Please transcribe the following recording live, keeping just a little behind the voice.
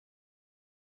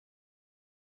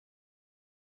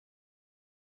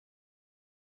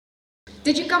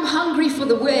Did you come hungry for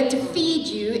the word to feed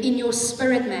you in your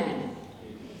spirit, man?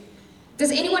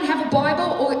 Does anyone have a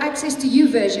Bible or access to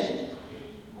YouVersion?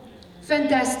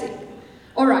 Fantastic.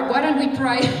 All right, why don't we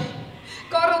pray?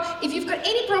 Carl, if you've got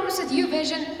any problems with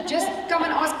YouVersion, just come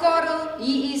and ask Carl.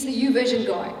 He is the YouVersion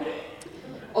guy.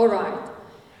 All right.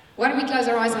 Why don't we close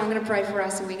our eyes and I'm going to pray for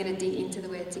us and we're going to dig into the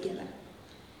word together.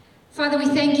 Father, we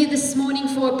thank you this morning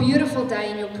for a beautiful day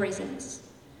in your presence.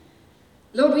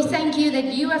 Lord, we thank you that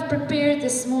you have prepared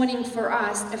this morning for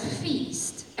us a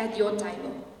feast at your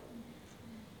table.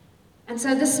 And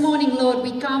so this morning, Lord,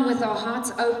 we come with our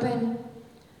hearts open.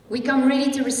 We come ready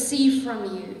to receive from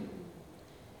you.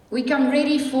 We come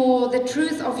ready for the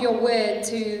truth of your word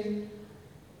to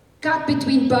cut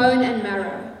between bone and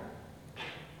marrow.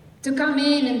 To come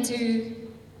in and to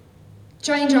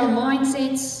change our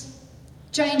mindsets,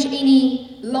 change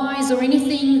any lies or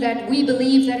anything that we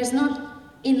believe that is not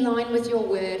in line with your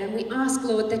word. And we ask,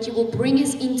 Lord, that you will bring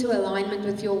us into alignment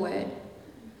with your word.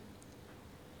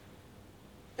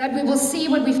 That we will see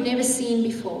what we've never seen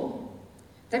before.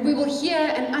 That we will hear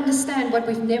and understand what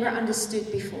we've never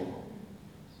understood before.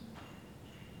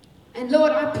 And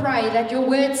Lord, I pray that your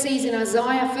word says in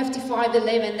Isaiah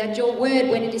 55:11 that your word,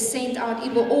 when it is sent out,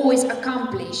 it will always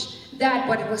accomplish that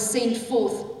what it was sent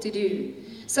forth to do.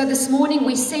 So this morning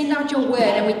we send out your word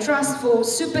and we trust for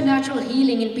supernatural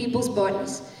healing in people's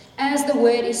bodies as the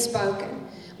word is spoken.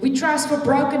 We trust for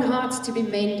broken hearts to be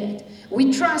mended.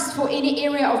 We trust for any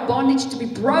area of bondage to be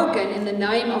broken in the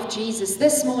name of Jesus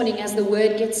this morning as the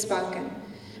word gets spoken.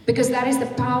 Because that is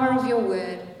the power of your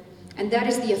word and that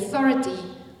is the authority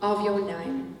of your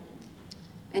name.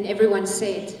 And everyone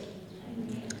said,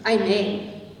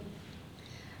 Amen.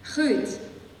 Good.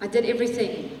 I did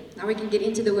everything. Now we can get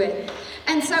into the word.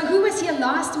 And so who was here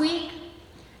last week?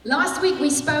 Last week we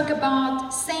spoke about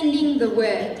sending the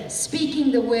word,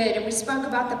 speaking the word, and we spoke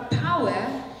about the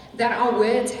power that our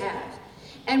words have.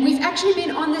 And we've actually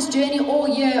been on this journey all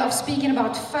year of speaking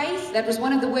about faith. That was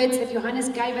one of the words that Johannes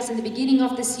gave us in the beginning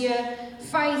of this year.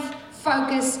 Faith,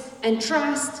 focus, and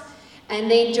trust. And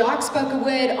then Jacques spoke a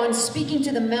word on speaking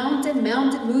to the mountain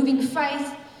moving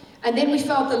faith. And then we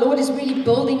felt the Lord is really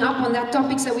building up on that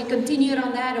topic, so we continued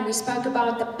on that and we spoke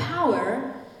about the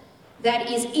power that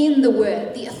is in the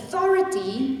word, the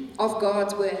authority of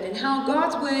God's word, and how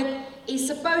God's word is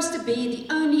supposed to be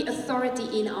the only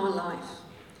authority in our life,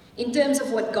 in terms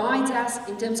of what guides us,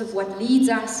 in terms of what leads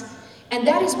us. And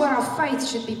that is what our faith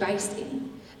should be based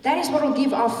in. That is what will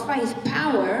give our faith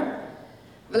power,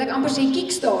 wil ek amper sê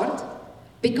kickstart,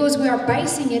 because we are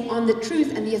basing it on the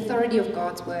truth and the authority of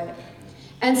God's word.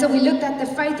 And so we looked at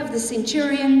the faith of the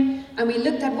centurion, and we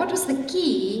looked at what was the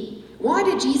key. Why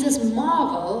did Jesus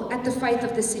marvel at the faith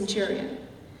of the centurion?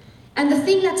 And the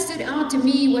thing that stood out to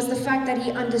me was the fact that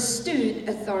he understood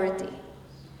authority.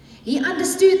 He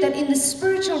understood that in the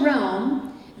spiritual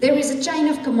realm, there is a chain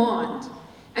of command.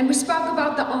 And we spoke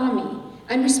about the army,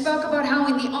 and we spoke about how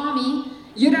in the army,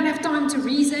 you don't have time to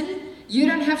reason, you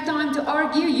don't have time to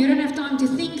argue, you don't have time to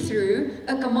think through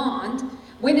a command.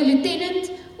 When a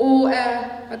lieutenant or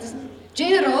a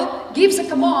general gives a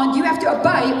command, you have to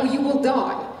obey or you will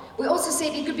die. We also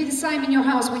said it could be the same in your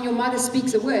house when your mother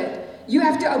speaks a word. You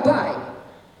have to obey.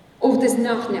 Of this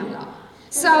nachtnamla.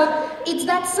 So it's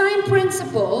that same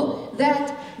principle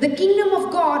that the kingdom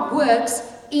of God works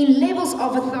in levels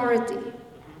of authority.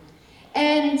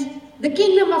 And the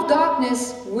kingdom of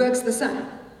darkness works the same.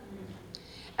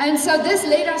 And so this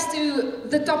led us to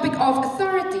the topic of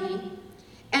authority.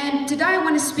 And today I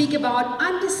want to speak about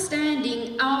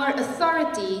understanding our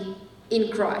authority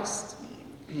in Christ.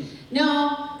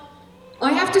 Now,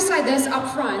 I have to say this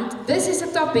up front. This is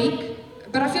a topic,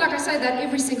 but I feel like I say that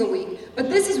every single week.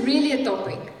 But this is really a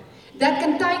topic that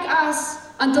can take us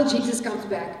until Jesus comes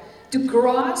back. To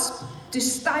grasp, to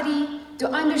study, to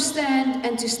understand,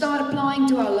 and to start applying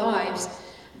to our lives.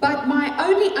 But my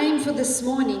only aim for this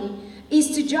morning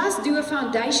is to just do a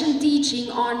foundation teaching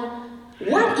on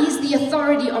what is the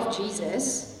authority of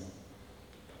Jesus,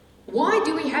 why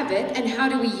do we have it, and how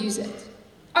do we use it?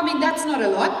 I mean, that's not a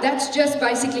lot, that's just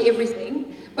basically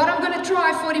everything. But I'm going to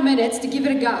try 40 minutes to give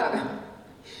it a go.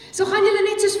 So gaan julle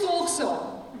net soos volg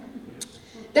saam.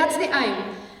 That's the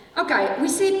aim. Okay, we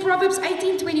said Proverbs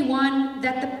 18:21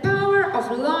 that the power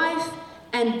of life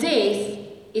and death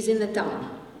is in the tongue.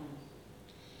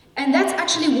 And that's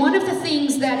actually one of the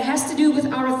things that has to do with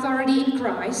our authority in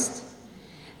Christ,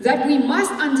 that we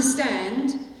must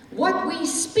understand what we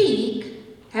speak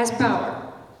has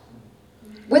power.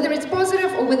 Whether it's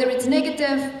positive or whether it's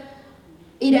negative,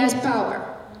 it has power.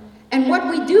 And what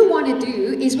we do want to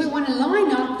do is we want to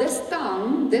line up this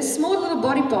tongue, this small little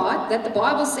body part that the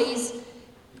Bible says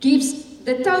gives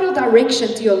the total direction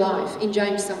to your life. In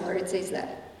James somewhere it says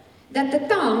that. That the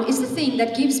tongue is the thing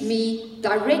that gives me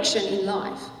direction in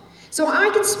life. So I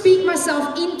can speak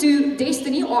myself into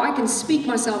destiny or I can speak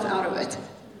myself out of it.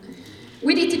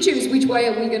 We need to choose which way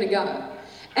are we going to go.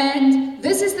 And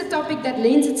this is the topic that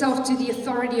lends itself to the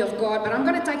authority of God, but I'm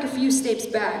going to take a few steps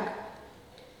back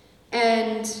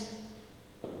and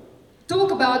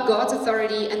talk about God's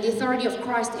authority and the authority of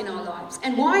Christ in our lives.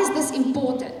 And why is this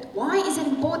important? Why is it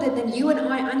important that you and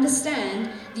I understand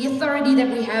the authority that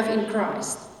we have in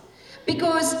Christ?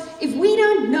 Because if we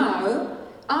don't know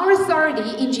our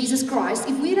authority in Jesus Christ,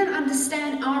 if we don't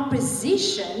understand our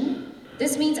position,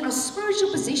 this means our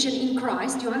spiritual position in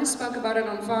Christ. Johannes spoke about it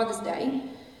on Father's Day,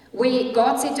 where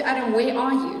God said to Adam, "Where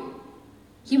are you?"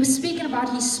 He was speaking about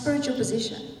his spiritual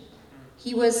position.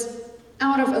 He was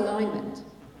out of alignment.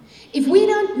 If we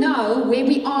don't know where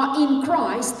we are in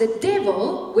Christ, the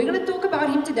devil, we're going to talk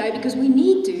about him today because we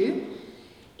need to,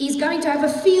 is going to have a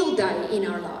field day in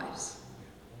our lives.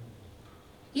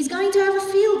 He's going to have a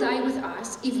field day with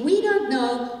us if we don't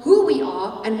know who we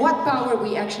are and what power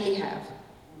we actually have.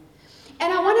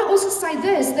 And I want to also say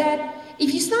this, that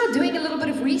if you start doing a little bit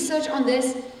of research on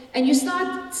this and you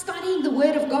start studying the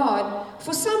Word of God,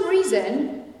 for some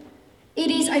reason, it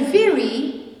is a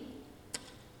very,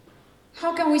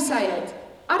 how can we say it?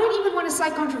 I don't even want to say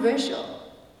controversial,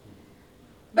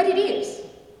 but it is.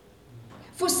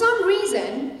 For some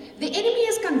reason, the enemy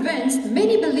has convinced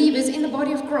many believers in the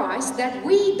body of Christ that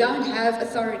we don't have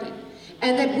authority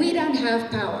and that we don't have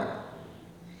power.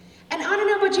 And I don't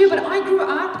know about you, but I grew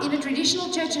up in a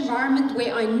traditional church environment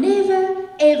where I never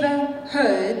ever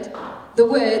heard the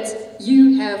words,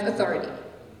 "You have authority."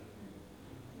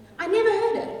 I never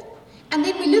heard it. And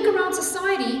then we look around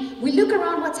society, we look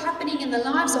around what's happening in the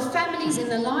lives of families, in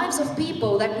the lives of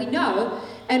people that we know,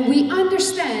 and we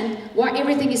understand why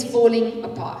everything is falling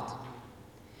apart.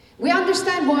 We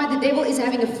understand why the devil is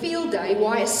having a field day,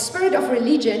 why a spirit of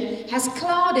religion has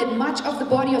clouded much of the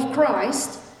body of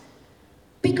Christ,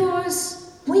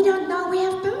 because we don't know we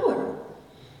have power.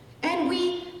 And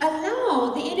we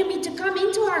allow the enemy to come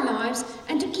into our lives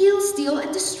and to kill, steal,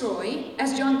 and destroy,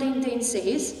 as John 10:10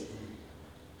 says,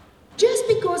 just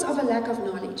because of a lack of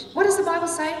knowledge. What does the Bible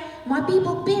say? My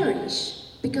people perish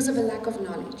because of a lack of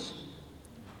knowledge.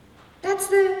 That's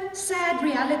the sad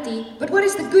reality. But what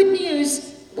is the good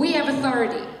news? We have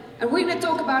authority. And we're going to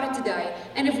talk about it today.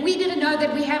 And if we didn't know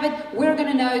that we have it, we're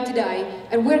going to know it today.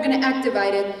 And we're going to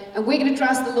activate it. And we're going to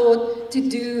trust the Lord to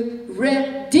do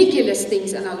ridiculous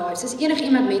things in our lives. Is enig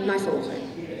iemand met my volgende?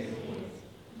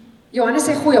 Johannes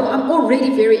sê, "Goeie, I'm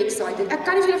already very excited." Ek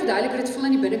kan nie vir julle verduidelik hoe dit voel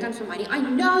aan die binnekant van my nie. I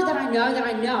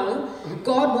know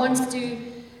God wants to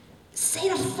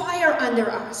set a fire under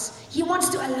us. He wants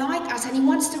to alight us and He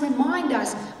wants to remind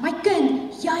us, my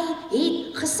kind, jy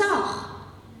het gesag.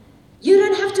 You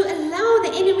don't have to allow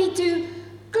the enemy to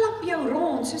klap jou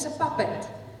rond soos 'n puppet.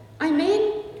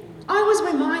 Amen? I was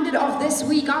reminded of this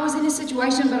week. I was in a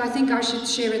situation, but I think I should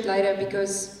share it later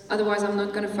because otherwise I'm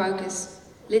not going to focus.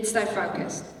 Let's stay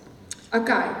focused.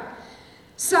 Okay.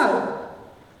 So,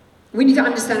 we need to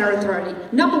understand our authority.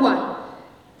 Number one,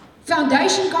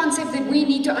 foundation concept that we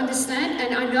need to understand,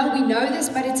 and I know we know this,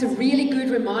 but it's a really good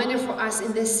reminder for us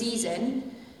in this season.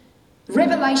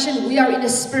 Revelation, we are in a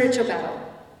spiritual battle.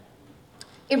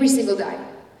 Every single day.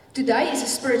 Today is a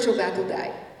spiritual battle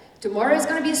day. Tomorrow is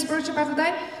going to be a spiritual battle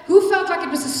day. Who felt like it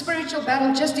was a spiritual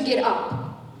battle just to get up?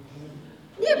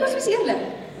 Yeah, because we see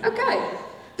it. Okay.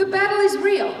 The battle is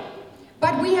real.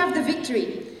 But we have the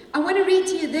victory. I want to read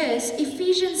to you this,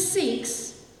 Ephesians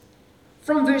 6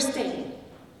 from verse 10.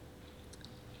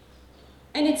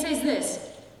 And it says this,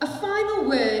 "A final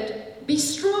word, be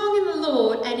strong in the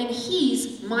Lord and in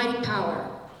His mighty power.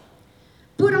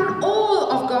 Put on all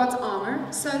of God's armor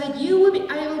so that you will be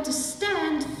able to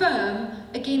stand firm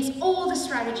against all the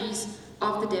strategies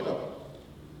of the devil.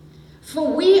 For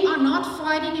we are not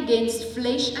fighting against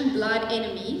flesh and blood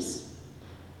enemies,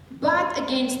 but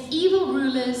against evil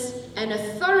rulers and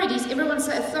authorities," everyone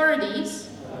say authorities,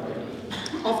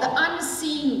 "of the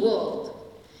unseen world,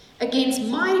 against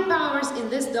mighty powers in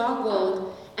this dark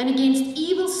world, and against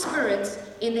evil spirits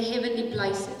in the heavenly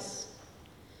places.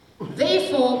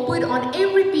 Therefore, put on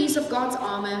every piece of God's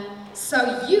armor, so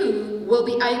you will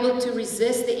be able to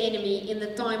resist the enemy in the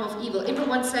time of evil."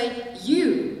 Everyone say,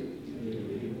 you.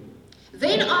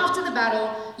 "Then after the battle,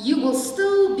 you will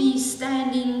still be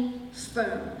standing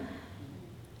firm."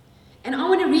 And I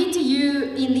want to read to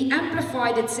you in the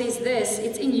Amplified, it says this,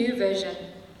 it's in your version.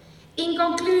 "In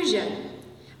conclusion,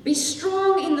 be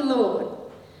strong in the Lord.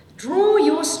 Draw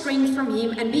your strength from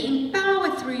Him and be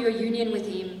empowered through your union with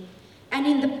Him and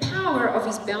in the power of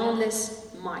His boundless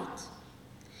might.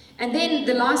 And then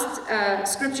the last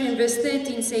scripture in verse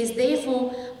 13 says,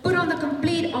 therefore, put on the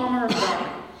complete armor of God,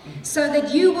 so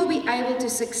that you will be able to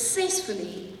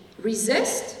successfully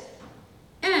resist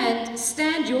and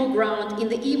stand your ground in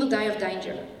the evil day of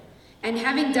danger. And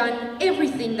having done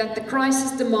everything that the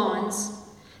crisis demands,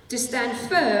 to stand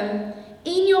firm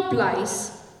in your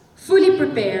place, fully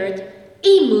prepared,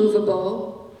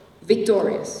 immovable,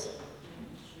 victorious.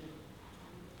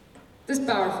 This is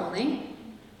powerful, eh?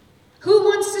 Who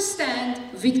wants to stand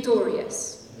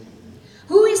victorious?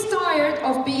 Who is tired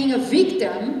of being a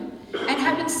victim and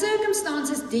having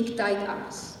circumstances dictate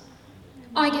us?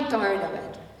 I get tired of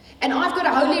it. And I've got a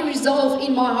holy resolve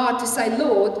in my heart to say,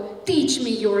 Lord, teach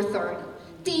me your authority.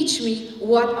 Teach me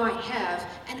what I have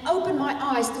and open my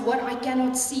eyes to what I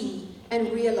cannot see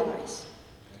and realize.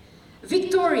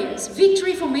 Victorious,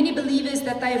 victory for many believers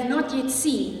that they have not yet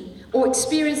seen or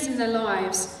experienced in their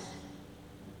lives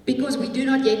because we do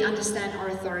not yet understand our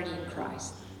authority in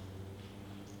Christ.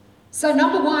 So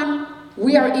number one,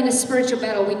 we are in a spiritual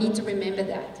battle. We need to remember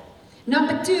that.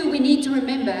 Number two, we need to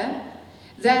remember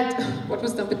that, what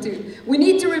was number two? We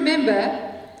need to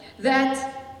remember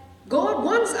that God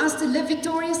wants us to live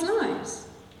victorious lives.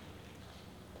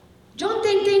 John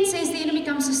 10:10 says the enemy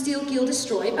comes to steal, kill,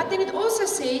 destroy, but then it also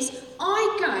says,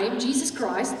 I came, Jesus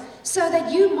Christ, so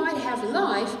that you might have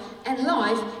life and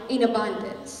life in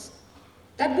abundance.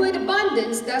 That word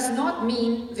abundance does not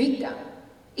mean victim.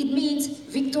 It means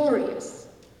victorious.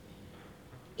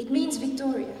 It means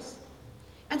victorious.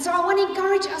 And so I want to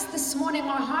encourage us this morning.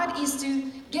 My heart is to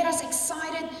get us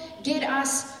excited, get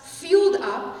us fueled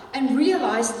up, and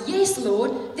realize, yes,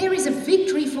 Lord, there is a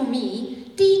victory for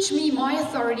me. Teach me my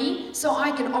authority so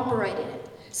I can operate in it,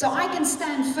 so I can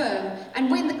stand firm. And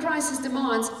when the crisis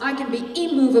demands, I can be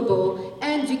immovable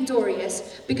and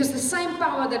victorious, because the same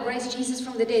power that raised Jesus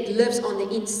from the dead lives on the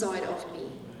inside of me.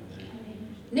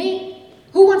 Nee?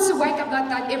 Who wants to wake up like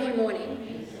that every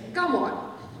morning? Come on.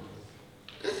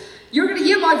 You're going to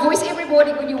hear my voice every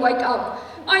morning when you wake up.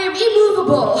 I am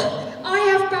immovable. I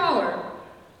have power.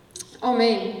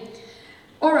 Amen.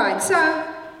 All right, so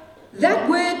that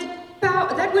word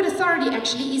power, that word authority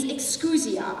actually is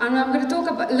exousia. And I'm going to talk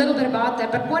a little bit about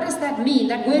that. But what does that mean?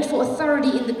 That word for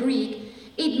authority in the Greek,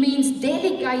 it means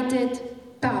delegated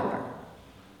power.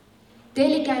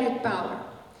 Delegated power.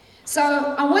 So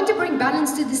I want to bring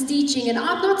balance to this teaching. And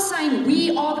I'm not saying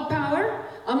we are the power.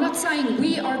 I'm not saying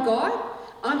we are God.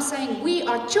 I'm saying we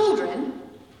are children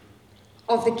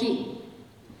of the King.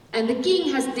 And the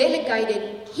King has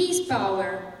delegated his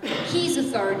power, his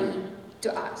authority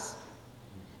to us.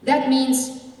 That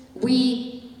means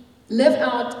we live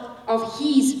out of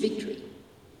his victory.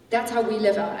 That's how we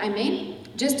live out. Amen?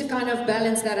 Just to kind of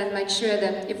balance that and make sure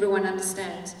that everyone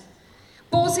understands.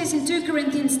 Paul says in 2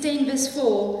 Corinthians 10 verse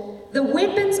 4, the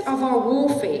weapons of our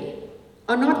warfare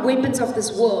are not weapons of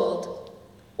this world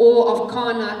or of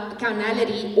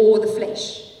carnality or the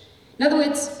flesh. In other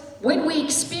words, when we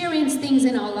experience things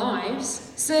in our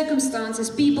lives, circumstances,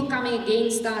 people coming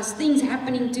against us, things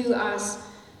happening to us,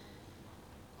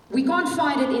 we can't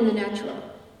fight it in the natural.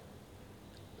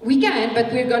 We can,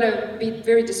 but we're going to be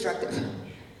very destructive.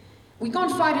 We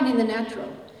can't fight it in the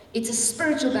natural. It's a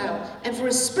spiritual battle. And for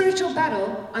a spiritual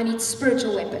battle, I need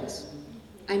spiritual weapons.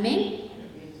 Amen?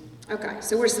 Okay,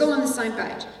 so we're still on the same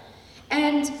page.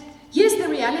 And here's the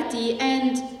reality,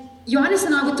 and Johannes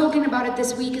and I were talking about it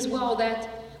this week as well, that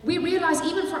we realize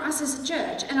even for us as a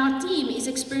church, and our team is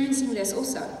experiencing this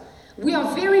also, we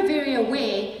are very, very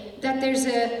aware that there's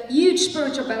a huge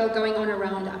spiritual battle going on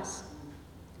around us.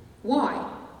 Why?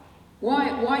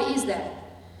 Why is that?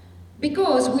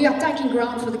 Because we are taking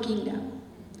ground for the kingdom.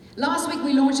 Last week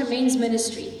we launched a men's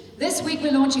ministry. This week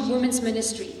we're launching women's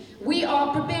ministry. We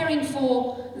are preparing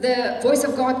for the Voice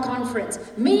of God conference.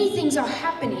 Many things are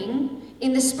happening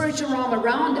in the spiritual realm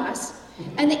around us,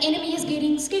 and the enemy is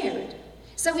getting scared.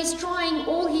 So he's trying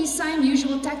all his same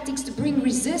usual tactics to bring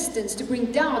resistance, to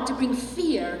bring doubt, to bring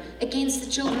fear against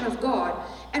the children of God.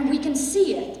 And we can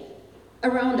see it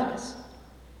around us.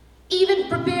 Even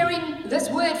preparing this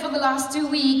word for the last 2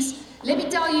 weeks, let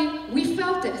me tell you, we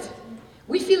felt it.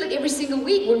 We feel it every single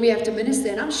week when we have to minister,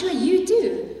 and I'm sure you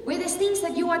do, where there's things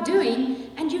that you are doing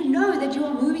and you know that you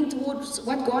are moving towards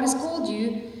what God has called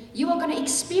you, you are going to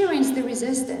experience the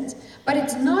resistance. But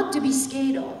it's not to be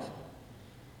scared of.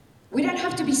 We don't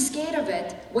have to be scared of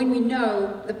it when we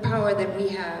know the power that we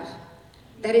have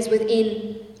that is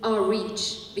within our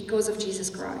reach because of Jesus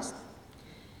Christ.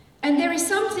 And there is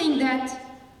something that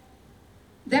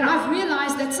I've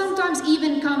realized that sometimes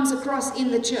even comes across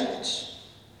in the church.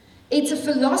 It's a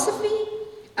philosophy,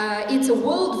 it's a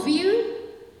worldview,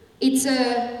 it's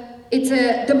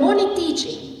a demonic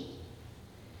teaching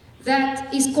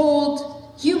that is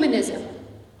called humanism.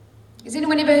 Has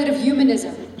anyone ever heard of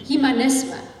humanism?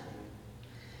 Humanisme.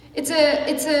 It's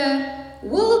a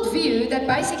worldview that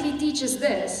basically teaches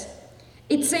this.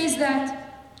 It says that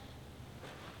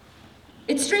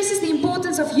it stresses the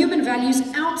importance of human values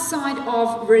outside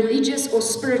of religious or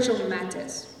spiritual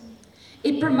matters.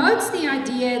 It promotes the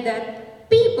idea that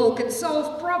people can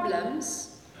solve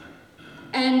problems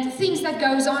and things that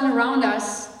go on around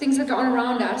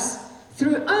us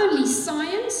through only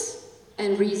science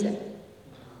and reason.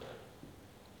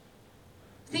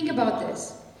 Think about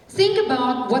this. Think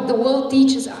about what the world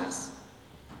teaches us.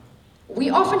 We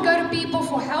often go to people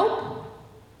for help.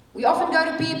 We often go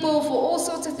to people for all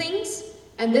sorts of things,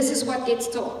 and this is what gets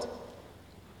taught.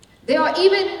 There are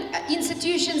even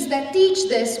institutions that teach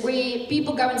this where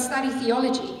people go and study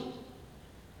theology.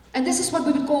 And this is what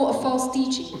we would call a false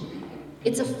teaching.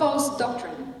 It's a false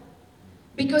doctrine.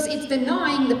 Because it's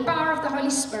denying the power of the Holy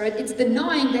Spirit. It's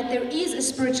denying that there is a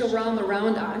spiritual realm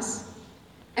around us.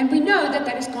 And we know that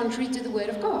that is contrary to the Word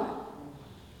of God.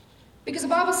 Because the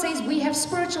Bible says we have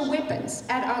spiritual weapons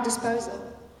at our disposal.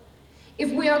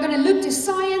 If we are going to look to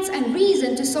science and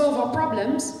reason to solve our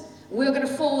problems, we're going to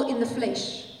fall in the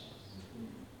flesh.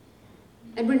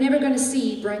 And we're never going to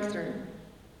see breakthrough.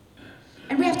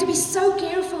 And we have to be so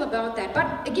careful about that.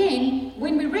 But again,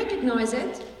 when we recognize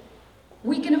it,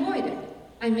 we can avoid it.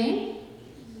 Amen?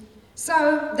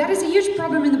 So that is a huge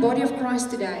problem in the body of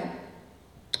Christ today.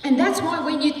 And that's why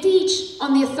when you teach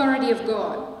on the authority of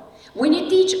God, when you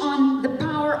teach on the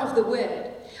power of the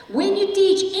Word, when you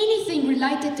teach anything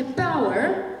related to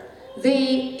power,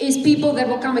 there is people that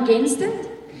will come against it.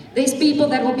 There's people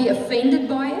that will be offended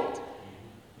by it.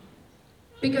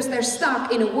 Because they're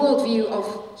stuck in a worldview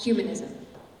of humanism.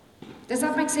 Does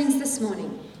that make sense this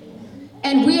morning?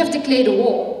 And we have declared a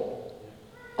war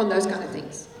on those kind of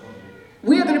things.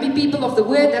 We are going to be people of the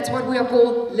Word. That's what we are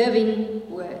called, living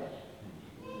Word.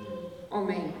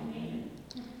 Amen.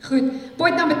 Good.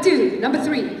 Point number 3.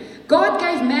 God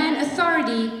gave man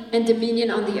authority and dominion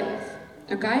on the earth.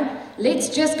 Okay? Let's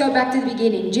just go back to the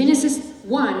beginning. Genesis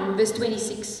 1, verse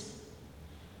 26.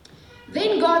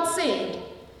 Then God said,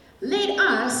 "Let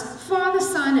us, Father,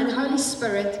 Son, and Holy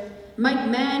Spirit, make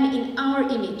man in our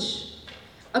image,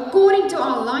 according to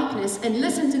our likeness," and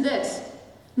listen to this,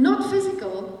 not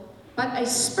physical, but a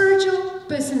spiritual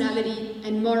personality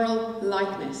and moral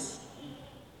likeness.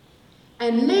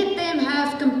 "And let them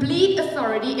have complete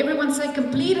authority," everyone say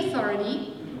complete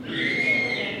authority,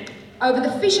 "over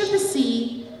the fish of the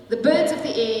sea, the birds of the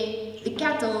air, the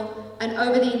cattle, and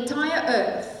over the entire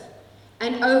earth,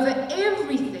 and over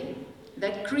everything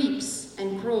that creeps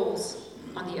and crawls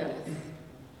on the earth."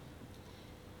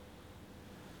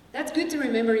 That's good to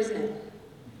remember, isn't it?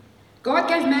 God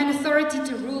gave man authority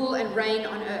to rule and reign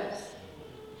on earth.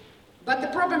 But the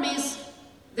problem is,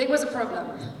 there was a problem.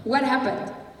 What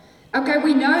happened? Okay,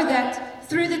 we know that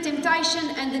through the temptation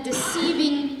and the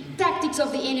deceiving tactics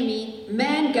of the enemy,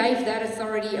 man gave that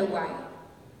authority away.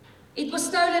 It was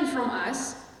stolen from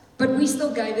us, but we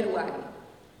still gave it away.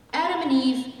 Adam and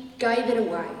Eve gave it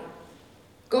away.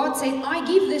 God said, "I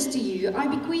give this to you, I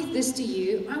bequeath this to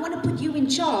you, I want to put you in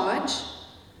charge,"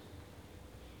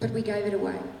 but we gave it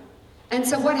away. And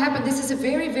so what happened? This is a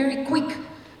very, very quick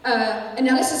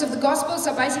analysis of the gospel.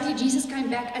 So basically Jesus came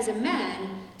back as a man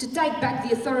to take back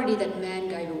the authority that man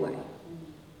gave away.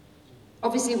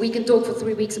 Obviously we can talk for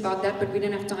 3 weeks about that, but we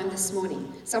don't have time this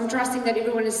morning. So I'm trusting that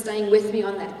everyone is staying with me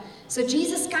on that. So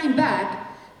Jesus came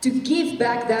back to give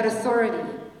back that authority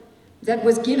that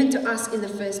was given to us in the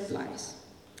first place.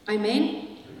 Amen?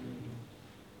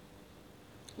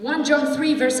 1 John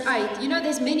 3 verse 8. You know,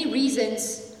 there's many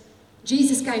reasons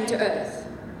Jesus came to earth.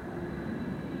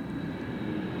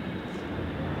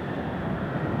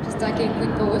 Just taking a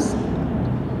quick pause.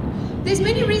 There's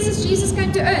many reasons Jesus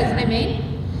came to earth. Amen?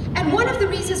 And one of the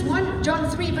reasons, 1 John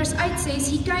 3 verse 8 says,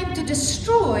 he came to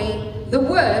destroy the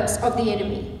works of the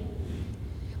enemy.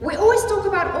 We always talk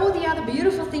about all the other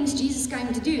beautiful things Jesus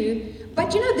came to do,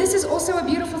 but you know, this is also a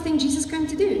beautiful thing Jesus came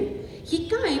to do. He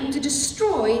came to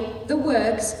destroy the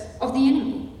works of the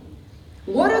enemy.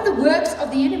 What are the works of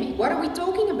the enemy? What are we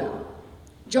talking about?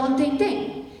 John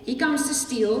 10:10. He comes to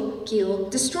steal, kill,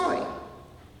 destroy.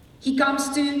 He comes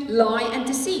to lie and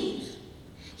deceive.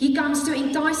 He comes to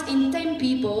entice and tempt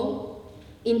people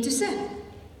into sin.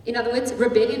 In other words,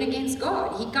 rebellion against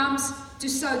God. He comes to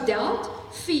sow doubt,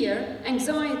 fear,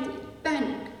 anxiety,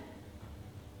 panic.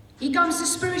 He comes to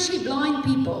spiritually blind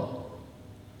people,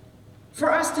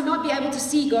 for us to not be able to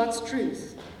see God's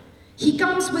truth. He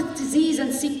comes with disease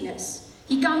and sickness.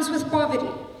 He comes with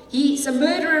poverty. He's a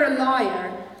murderer, a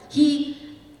liar. He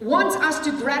wants us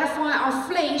to gratify our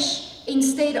flesh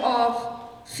instead of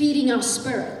feeding our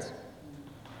spirit.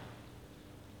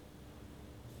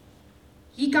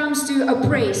 He comes to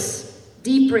oppress,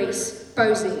 depress,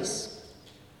 possess.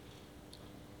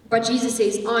 But Jesus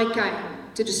says, I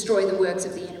came to destroy the works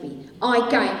of the enemy. I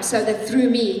came so that through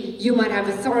me you might have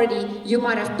authority, you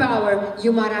might have power,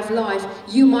 you might have life,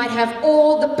 you might have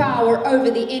all the power over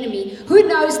the enemy. Who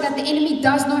knows that the enemy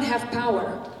does not have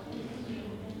power?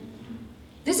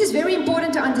 This is very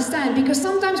important to understand because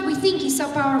sometimes we think he's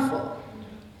so powerful.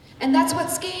 And that's what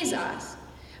scares us.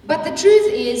 But the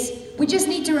truth is, we just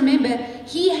need to remember,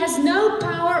 he has no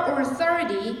power or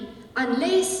authority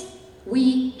unless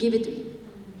we give it to him.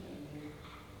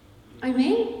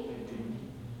 Amen?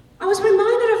 I was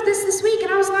reminded of this week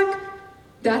and I was like,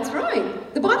 that's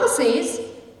right. The Bible says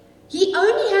he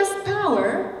only has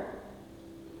power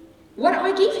what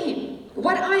I give him,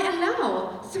 what I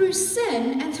allow through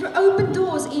sin and through open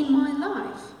doors in my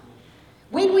life.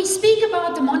 When we speak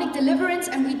about demonic deliverance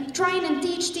and we train and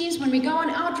teach teams, when we go on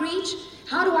outreach,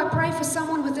 how do I pray for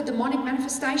someone with a demonic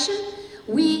manifestation?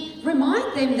 We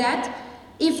remind them that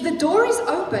if the door is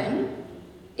open,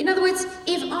 in other words,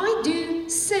 if I do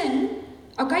sin,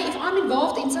 okay, if I'm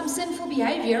involved in some sinful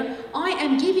behavior, I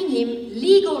am giving him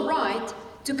legal right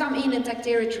to come in and take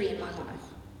territory in my life.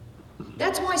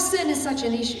 That's why sin is such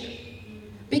an issue.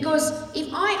 Because if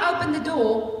I open the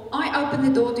door, I open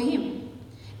the door to him.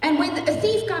 And when a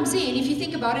thief comes in, if you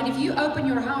think about it, if you open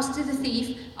your house to the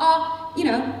thief,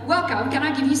 welcome, can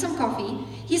I give you some coffee?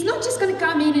 He's not just going to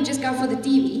come in and just go for the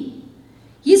TV.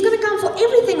 He's going to come for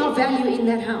everything of value in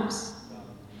that house.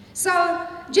 So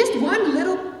just one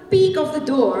little peek of the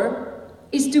door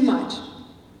is too much.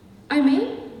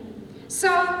 Amen? So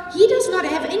he does not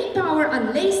have any power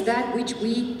unless that which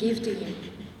we give to him.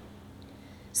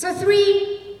 So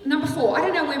number 4, I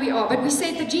don't know where we are, but we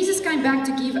said that Jesus came back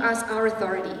to give us our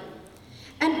authority.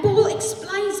 And Paul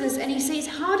explains this and he says,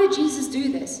 how did Jesus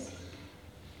do this?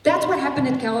 That's what happened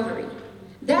at Calvary.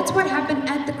 That's what happened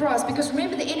at the cross. Because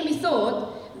remember, the enemy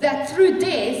thought that through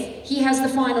death, he has the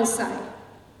final say.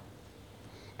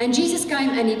 And Jesus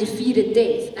came and he defeated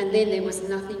death, and then there was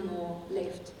nothing more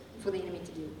left for the enemy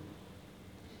to do.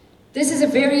 This is a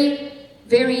very,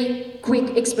 very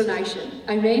quick explanation.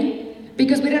 Amen?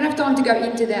 Because we don't have time to go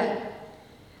into that.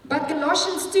 But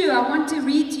Colossians 2, I want to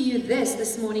read to you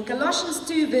this morning. Colossians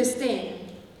 2 verse 10.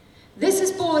 This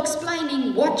is Paul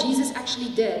explaining what Jesus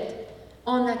actually did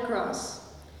on that cross.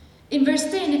 In verse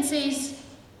 10 it says,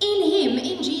 in him,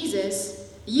 in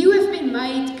Jesus, you have been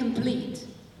made complete,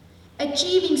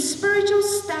 achieving spiritual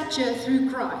stature through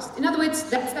Christ. In other words,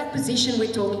 that's that position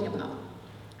we're talking about.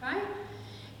 Okay?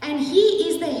 And he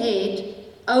is the head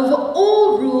over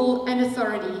all rule and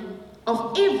authority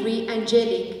of every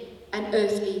angelic and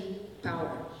earthly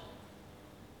power.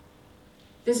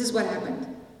 This is what happened.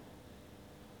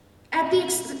 At the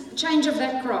exchange of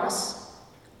that cross,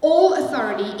 all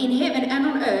authority in heaven and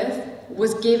on earth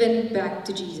was given back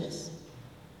to Jesus.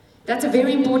 That's a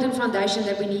very important foundation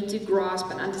that we need to grasp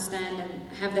and understand and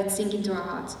have that sink into our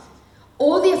hearts.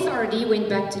 All the authority went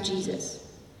back to Jesus.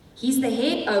 He's the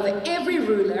head over every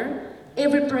ruler,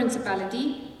 every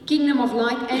principality, kingdom of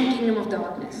light and kingdom of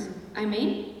darkness.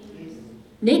 Amen?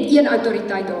 Net een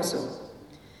autoriteit also.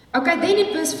 Okay, then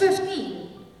in verse 15,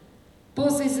 Paul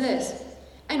says this,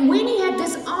 and when he had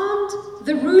disarmed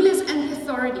the rulers and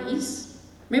authorities,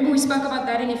 remember we spoke about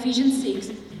that in Ephesians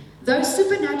 6, those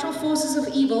supernatural forces of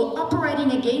evil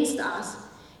operating against us,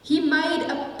 he made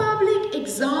a public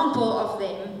example of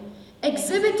them,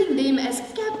 exhibiting them as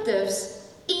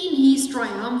captives in his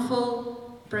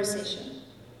triumphal procession.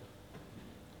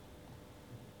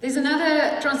 There's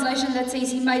another translation that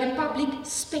says he made a public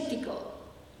spectacle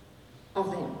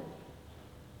of them.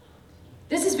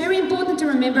 This is very important to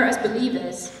remember as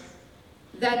believers,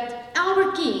 that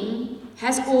our King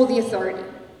has all the authority.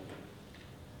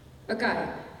 Okay.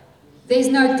 There's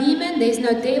no demon, there's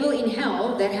no devil in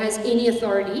hell that has any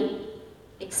authority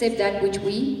except that which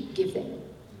we give them.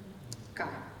 Okay.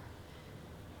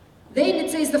 Then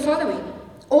it says the following.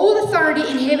 All authority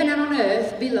in heaven and on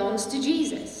earth belongs to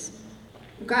Jesus.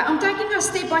 Okay, I'm taking us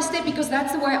step by step because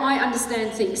that's the way I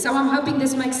understand things. So I'm hoping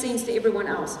this makes sense to everyone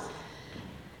else.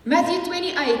 Matthew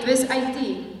 28 verse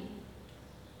 18.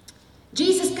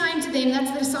 Jesus came to them,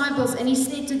 that's the disciples, and he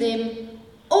said to them,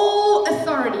 all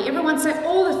authority, everyone say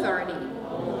all authority,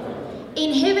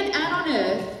 in heaven and on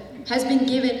earth has been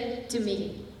given to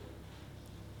me.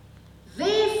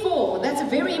 Therefore, that's a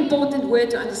very important word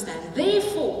to understand.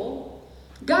 Therefore,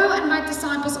 go and make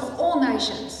disciples of all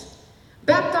nations,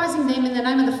 baptizing them in the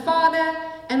name of the Father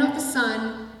and of the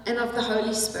Son and of the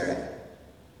Holy Spirit,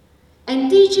 and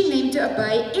teaching them to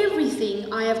obey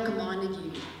everything I have commanded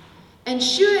you. and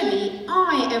surely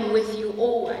I am with you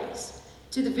always,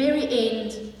 to the very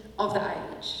end of the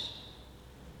age.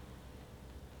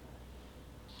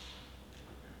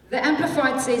 The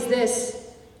Amplified says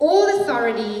this: all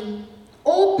authority,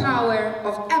 all power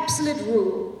of absolute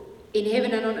rule in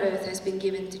heaven and on earth has been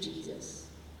given to Jesus.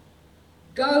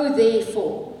 Go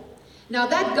therefore. Now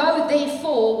that go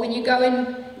therefore, when you go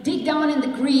and dig down in the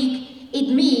Greek,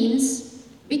 it means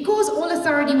because all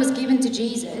authority was given to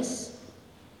Jesus,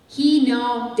 he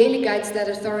now delegates that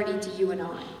authority to you and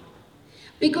I.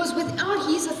 Because without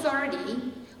his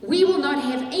authority, we will not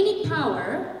have any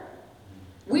power,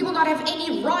 we will not have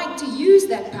any right to use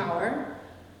that power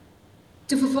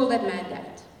to fulfill that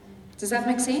mandate. Does that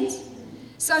make sense?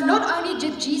 So not only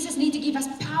did Jesus need to give us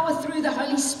power through the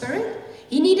Holy Spirit,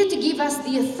 he needed to give us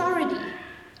the authority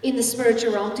in the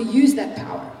spiritual realm to use that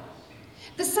power.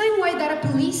 The same way that a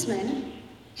policeman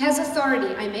has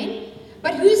authority, amen?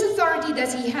 But whose authority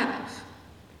does he have?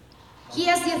 He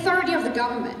has the authority of the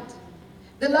government.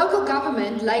 The local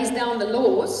government lays down the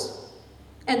laws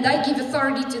and they give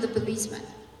authority to the policeman.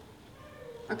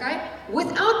 Okay?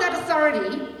 Without that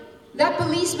authority, that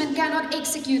policeman cannot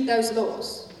execute those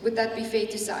laws. Would that be fair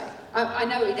to say? I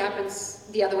know it happens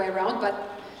the other way around,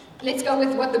 but let's go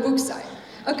with what the books say.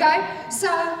 Okay?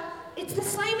 So, it's the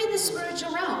same in the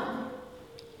spiritual realm.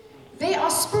 There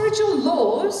are spiritual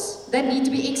laws that need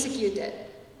to be executed.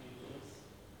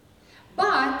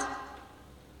 But,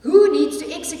 who needs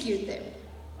to execute them?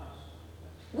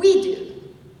 We do.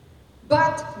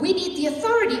 But we need the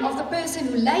authority of the person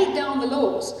who laid down the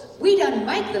laws. We don't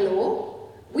make the law,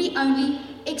 we only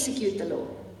execute the law.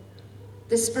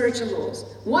 The spiritual laws.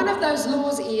 One of those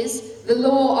laws is the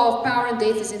law of power and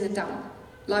death is in the tongue.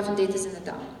 Life and death is in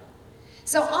the tongue.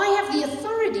 So I have the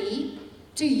authority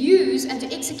to use and to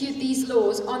execute these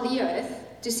laws on the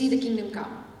earth to see the kingdom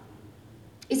come.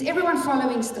 Is everyone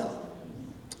following still?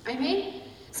 Amen?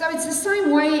 So it's the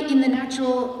same way in the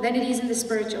natural than it is in the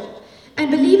spiritual.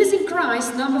 And believers in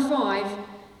Christ, number 5,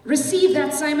 receive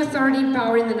that same authority and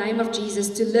power in the name of Jesus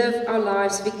to live our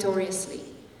lives victoriously.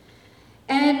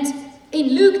 And in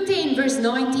Luke 10 verse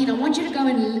 19, I want you to go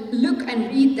and look and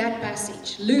read that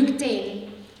passage. Luke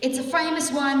 10. It's a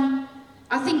famous one.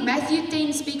 I think Matthew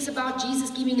 10 speaks about Jesus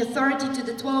giving authority to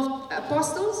the 12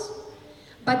 apostles.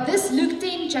 But this Luke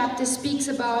 10 chapter speaks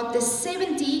about the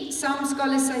 70, some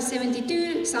scholars say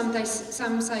 72, some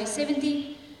say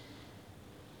 70,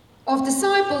 of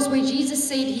disciples where Jesus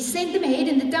said he sent them ahead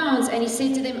in the towns and he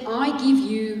said to them, I give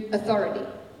you authority.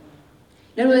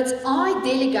 In other words, I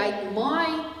delegate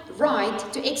my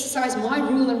right to exercise my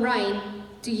rule and reign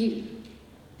to you.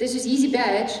 This is easy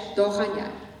badge, daar gaan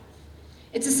jy.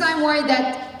 It's the same way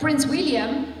that Prince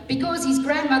William, because his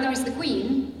grandmother is the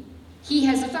queen, he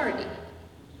has authority.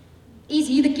 Is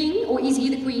he the king or is he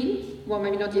the queen? Well,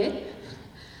 maybe not yet.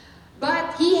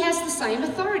 But he has the same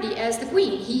authority as the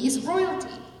queen. He is royalty.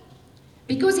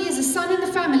 Because he is a son in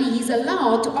the family, he's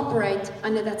allowed to operate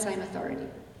under that same authority.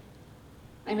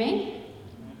 Amen?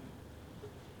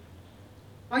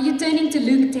 Are you turning to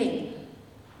Luke 10?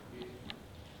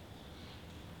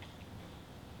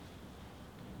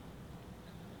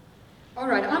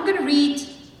 Alright, I'm going to read.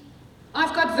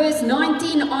 I've got verse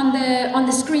 19 on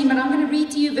the screen, but I'm going to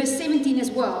read to you verse 17 as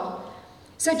well.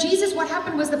 So Jesus, what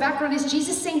happened was, the background is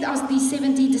Jesus sent us these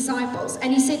 70 disciples,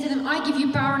 and he said to them, I give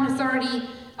you power and authority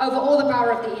over all the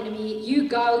power of the enemy. You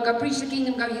go preach the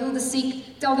kingdom, go heal the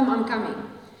sick, tell them I'm coming.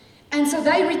 And so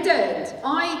they returned.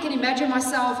 I can imagine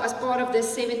myself as part of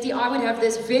this 70, I would have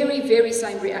this very, very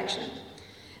same reaction.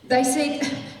 They said,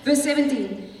 verse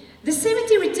 17, the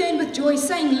 70 returned with joy,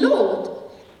 saying, Lord,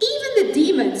 even the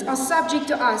demons are subject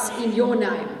to us in your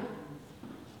name.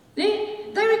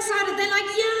 They're excited. They're like,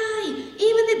 yay!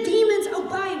 Even the demons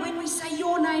obey when we say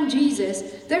your name,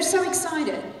 Jesus. They're so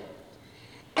excited.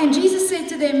 And Jesus said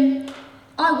to them,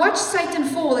 I watched Satan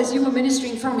fall as you were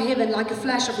ministering from heaven like a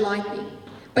flash of lightning.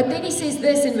 But then he says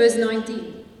this in verse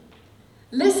 19.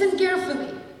 Listen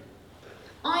carefully.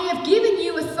 I have given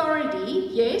you authority,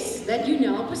 yes, that you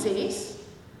now possess,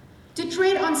 to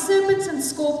tread on serpents and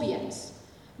scorpions.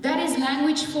 That is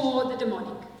language for the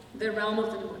demonic, the realm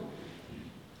of the demonic.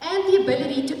 And the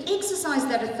ability to exercise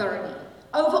that authority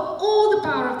over all the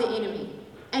power of the enemy,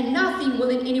 and nothing will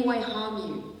in any way harm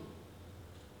you.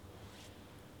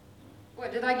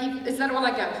 What did I give? Is that all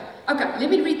I got? Okay, let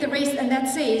me read the rest, and that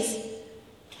says,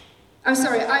 oh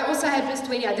sorry, I also had verse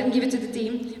 20, I didn't give it to the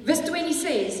team. Verse 20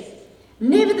 says,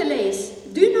 nevertheless,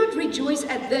 do not rejoice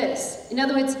at this. In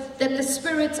other words, that the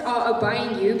spirits are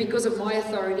obeying you because of my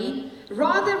authority.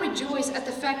 Rather rejoice at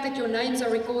the fact that your names are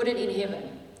recorded in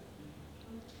heaven.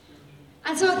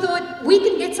 And so I thought, we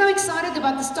can get so excited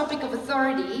about this topic of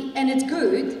authority, and it's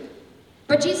good.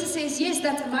 But Jesus says, yes,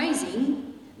 that's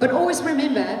amazing. But always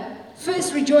remember,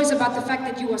 first rejoice about the fact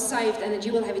that you are saved and that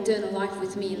you will have eternal life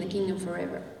with me in the kingdom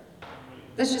forever.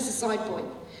 That's just a side point.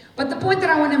 But the point that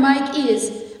I want to make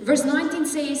is, verse 19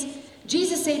 says,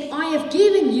 Jesus said, I have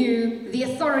given you the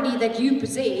authority that you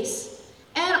possess,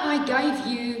 and I gave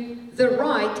you the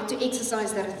right to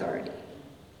exercise that authority.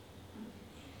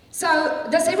 So,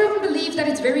 does everyone believe that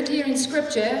it's very clear in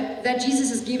Scripture that Jesus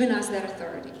has given us that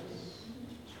authority?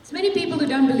 There's many people who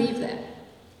don't believe that.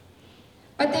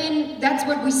 But then, that's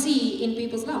what we see in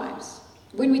people's lives.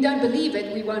 When we don't believe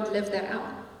it, we won't live that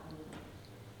out.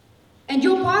 And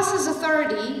your pastor's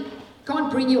authority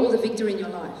can't bring you all the victory in your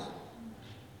life.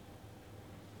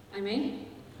 Amen?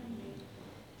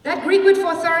 That Greek word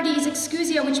for authority is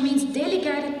exousia, which means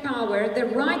delegated power, the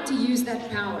right to use that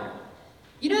power.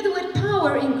 You know, the word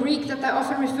power in Greek that they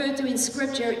often refer to in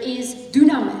Scripture is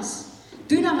dunamis.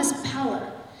 Dunamis,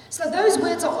 power. So those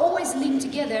words are always linked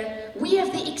together. We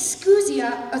have the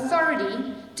exousia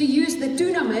authority to use the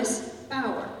dunamis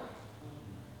power.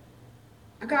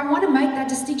 Okay, I want to make that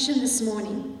distinction this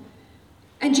morning.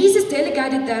 And Jesus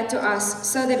delegated that to us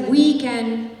so that we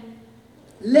can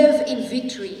live in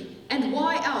victory. And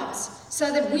why else?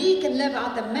 So that we can live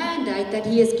out the mandate that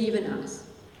He has given us.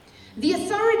 The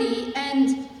authority,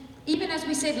 and even as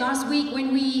we said last week,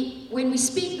 when we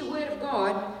speak the word of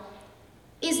God,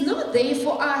 is not there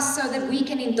for us so that we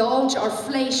can indulge our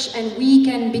flesh and we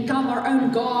can become our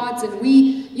own gods and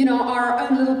we, are our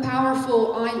own little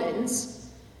powerful islands.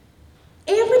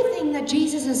 Everything that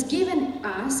Jesus has given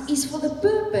us is for the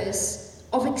purpose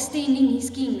of extending His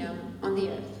kingdom on the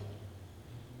earth.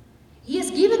 He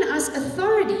has given us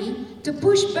authority to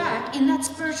push back in that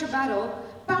spiritual battle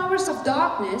powers of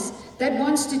darkness that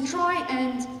wants to try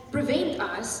and prevent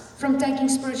us from taking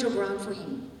spiritual ground for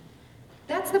Him.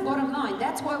 That's the bottom line.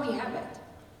 That's why we have it.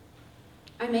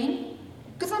 Amen?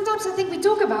 Because sometimes I think we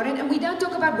talk about it and we don't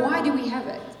talk about why do we have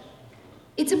it.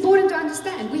 It's important to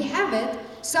understand. We have it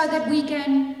so that we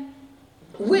can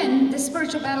win the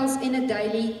spiritual battles in a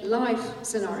daily life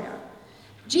scenario.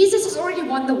 Jesus has already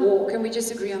won the war. Can we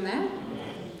just agree on that?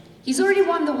 He's already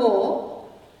won the war,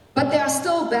 but there are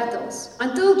still battles.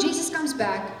 Until Jesus comes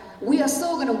back, we are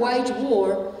still going to wage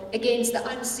war against the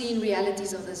unseen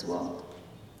realities of this world.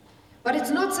 But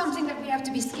it's not something that we have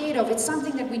to be scared of. It's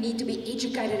something that we need to be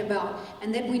educated about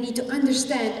and that we need to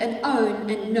understand and own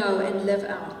and know and live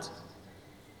out.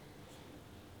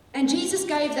 And Jesus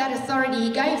gave that authority. He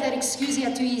gave that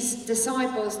exousia to His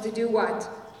disciples to do what?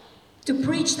 To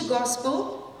preach the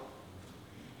gospel,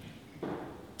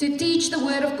 to teach the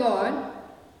word of God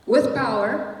with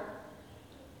power,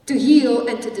 to heal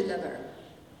and to deliver,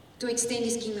 to extend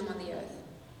His kingdom on the earth.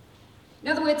 In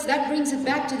other words, that brings it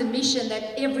back to the mission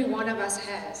that every one of us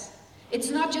has. It's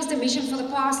not just a mission for the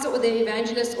pastor or the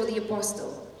evangelist or the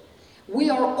apostle. We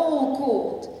are all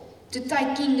called to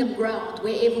take kingdom ground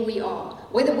wherever we are.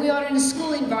 Whether we are in a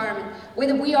school environment,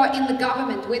 whether we are in the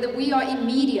government, whether we are in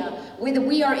media, whether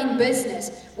we are in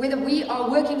business, whether we are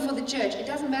working for the church, it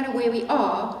doesn't matter where we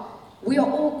are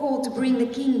all called to bring the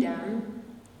kingdom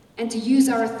and to use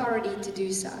our authority to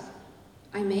do so.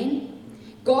 Amen?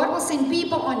 God will send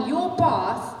people on your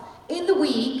path in the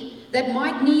week that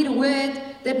might need a word,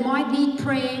 that might need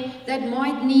prayer, that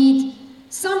might need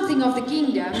something of the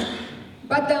kingdom,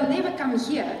 but they'll never come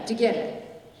here to get it.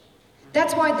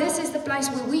 That's why this is the place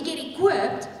where we get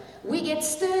equipped, we get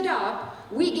stirred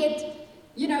up, we get,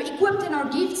 equipped in our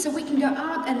gifts so we can go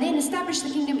out and then establish the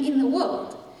kingdom in the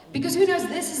world. Because who knows,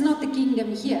 this is not the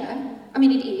kingdom here. I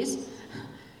mean, it is.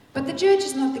 But the church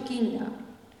is not the kingdom.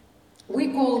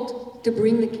 We're called to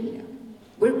bring the kingdom.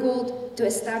 We're called to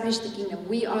establish the kingdom.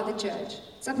 We are the church.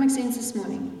 Does that make sense this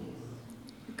morning?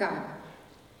 Okay.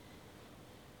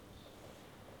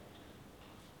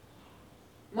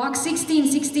 Mark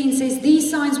 16:16 says, "These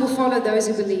signs will follow those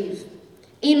who believe.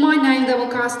 In my name they will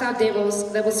cast out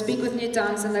devils, they will speak with new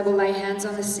tongues, and they will lay hands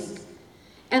on the sick.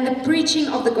 And the preaching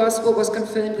of the gospel was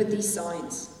confirmed with these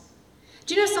signs."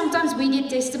 Do you know sometimes we get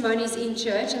testimonies in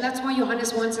church, and that's why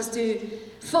Johannes wants us to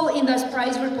fill in those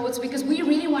praise reports, because we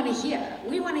really want to hear.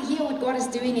 We want to hear what God is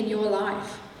doing in your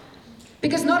life.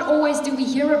 Because not always do we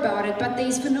hear about it, but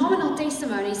there's phenomenal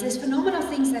testimonies, there's phenomenal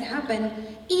things that happen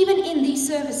even in these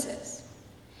services.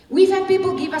 We've had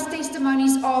people give us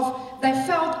testimonies of they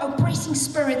felt oppressing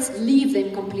spirits leave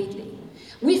them completely.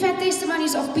 We've had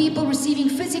testimonies of people receiving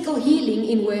physical healing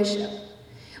in worship.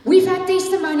 We've had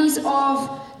testimonies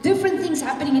of different things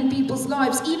happening in people's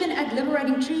lives. Even at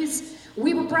Liberating Truths,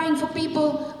 we were praying for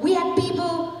people. We had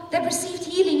people that received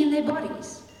healing in their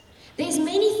bodies. There's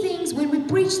many things when we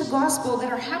preach the gospel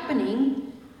that are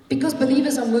happening because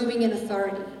believers are moving in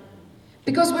authority.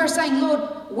 Because we're saying, Lord,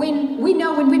 when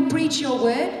we preach your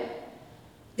word,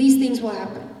 these things will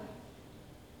happen.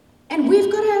 And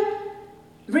we've got to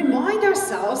remind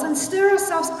ourselves and stir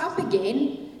ourselves up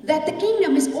again that the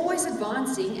kingdom is always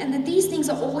advancing and that these things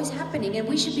are always happening and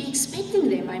we should be expecting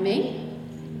them. Amen?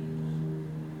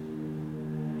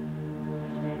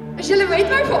 As julle weet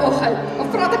my vanoggend,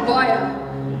 of praat ek baie?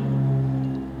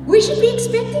 We should be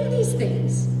expecting these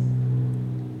things.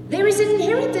 There is an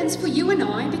inheritance for you and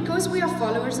I because we are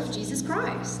followers of Jesus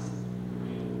Christ.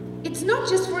 It's not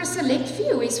just for a select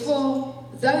few, it's for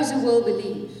those who will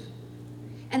believe.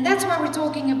 And that's why we're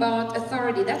talking about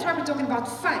authority. That's why we're talking about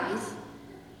faith.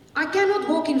 I cannot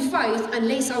walk in faith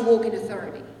unless I walk in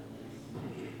authority.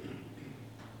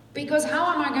 Because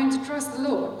how am I going to trust the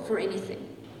Lord for anything?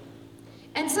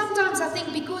 And sometimes I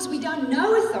think because we don't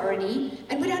know authority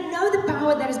and we don't know the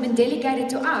power that has been delegated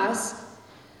to us,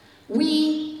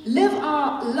 we live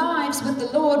our lives with the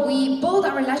Lord, we build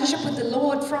our relationship with the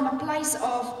Lord from a place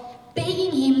of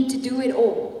begging Him to do it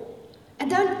all. And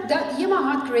don't hear my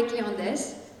heart correctly on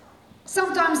this.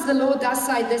 Sometimes the Lord does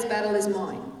say, this battle is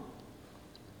mine.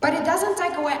 But it doesn't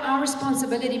take away our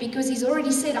responsibility because He's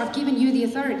already said, I've given you the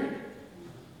authority.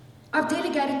 I've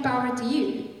delegated power to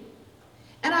you.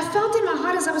 And I felt in my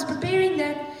heart as I was preparing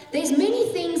that there's many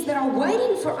things that are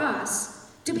waiting for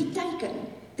us to be taken.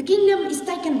 The kingdom is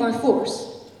taken by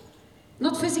force.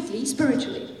 Not physically,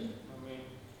 spiritually.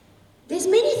 There's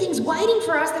many things waiting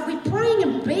for us that we're praying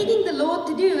and begging the Lord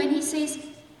to do. And He says,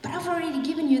 but I've already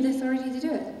given you the authority to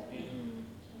do it.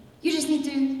 You just need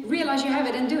to realize you have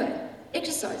it and do it.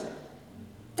 Exercise it.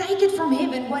 Take it from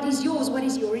heaven, what is yours, what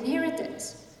is your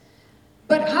inheritance.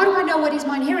 But how do I know what is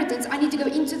my inheritance? I need to go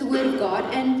into the Word of God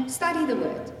and study the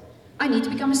Word. I need to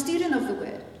become a student of the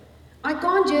Word. I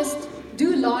can't just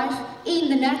do life in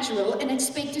the natural and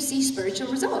expect to see spiritual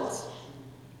results.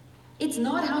 It's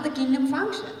not how the kingdom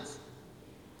functions.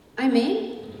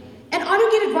 Amen? And I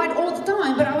don't get it right all the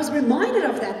time, but I was reminded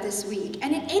of that this week,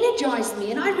 and it energized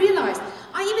me, and I realized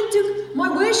I even took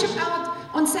my worship out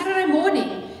on Saturday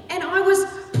morning, and I was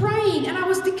praying, and I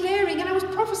was declaring, and I was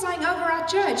prophesying over our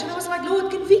church, and I was like,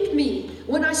 Lord, convict me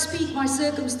when I speak my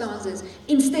circumstances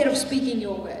instead of speaking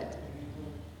your word.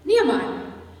 Nehemiah,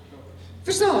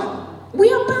 verstaan,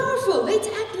 we are powerful, let's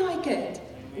act like it.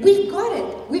 We've got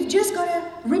it. We've just got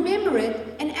to remember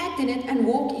it and act in it and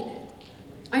walk in it.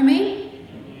 Amen?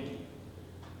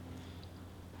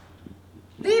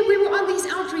 There we were on these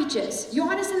outreaches.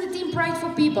 Johannes and the team prayed for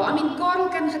people. I mean, Karel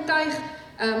can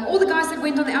getuig. All the guys that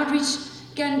went on the outreach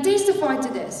can testify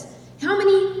to this. How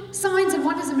many signs and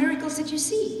wonders and miracles did you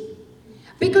see?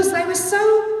 Because they were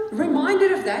so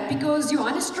reminded of that because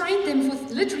Johannes trained them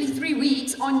for literally 3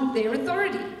 weeks on their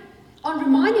authority. On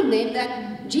reminding them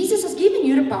that Jesus has given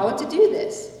you the power to do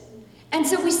this. And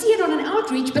so we see it on an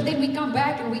outreach, but then we come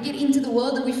back and we get into the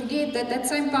world and we forget that that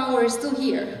same power is still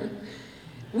here.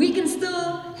 We can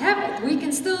still have it. We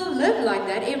can still live like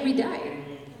that every day.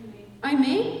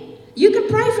 Amen? You can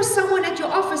pray for someone at your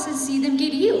office and see them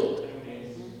get healed.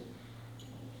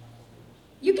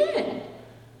 You can.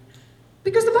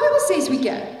 Because the Bible says we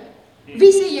can.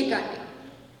 Wie sê jy kan nie?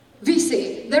 Wie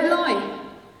sê? They're lying.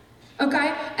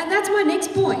 Okay? And that's my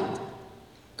next point.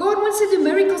 God wants to do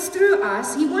miracles through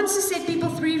us. He wants to set people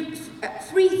free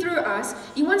through us.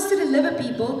 He wants to deliver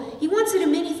people. He wants to do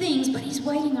many things, but He's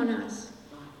waiting on us.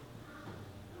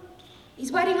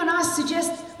 He's waiting on us to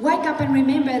just wake up and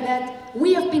remember that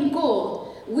we have been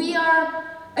called. We are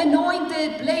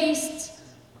anointed, blessed.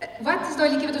 Wat is daai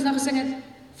liedjie wat ons nou gesing het?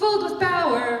 Filled with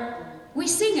power. We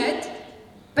sing it,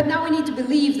 but now we need to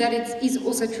believe that it is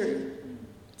also true.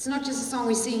 It's not just a song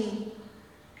we sing.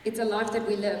 It's a life that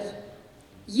we live.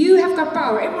 You have got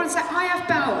power. Everyone say, I have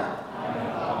power. I have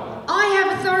power. I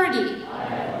have authority. I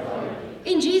have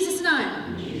authority. In Jesus' name.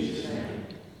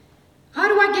 How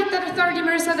do I get that authority,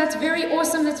 Marissa? That's very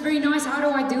awesome. That's very nice. How do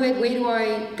I do it? Where do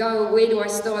I go? Where do I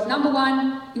start? Number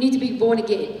one, you need to be born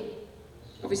again.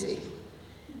 Obviously.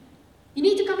 You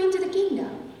need to come into the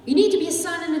kingdom. You need to be a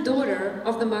son and a daughter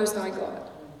of the Most High God.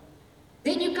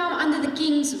 Then you come under the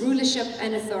King's rulership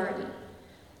and authority.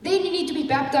 Then you need to be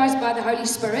baptized by the Holy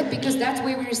Spirit because that's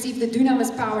where we receive the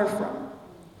dunamis power from.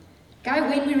 Okay,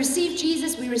 when we receive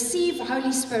Jesus, we receive the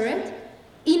Holy Spirit,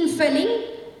 infilling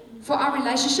for our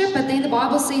relationship, but then the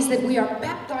Bible says that we are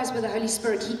baptized with the Holy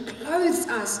Spirit. He clothes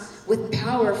us with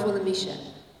power for the mission.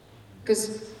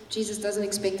 Because Jesus doesn't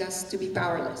expect us to be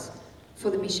powerless for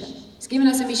the mission. He's given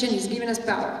us a mission, He's given us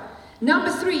power.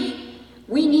 Number 3,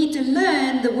 we need to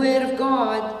learn the Word of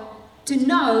God to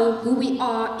know who we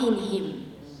are in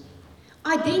Him.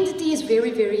 Identity is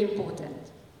very, very important.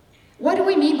 What do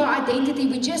we mean by identity?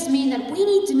 We just mean that we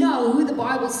need to know who the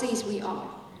Bible says we are.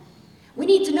 We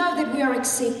need to know that we are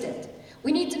accepted.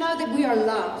 We need to know that we are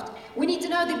loved. We need to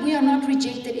know that we are not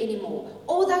rejected anymore.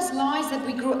 All those lies that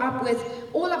we grew up with,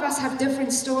 all of us have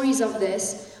different stories of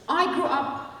this. I grew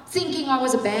up thinking I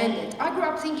was abandoned. I grew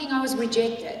up thinking I was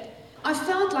rejected. I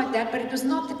felt like that, but it was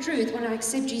not the truth when I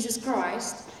accepted Jesus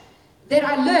Christ. That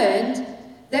I learned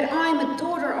that I'm a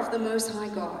daughter of the Most High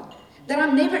God. That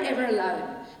I'm never ever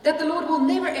alone. That the Lord will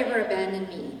never ever abandon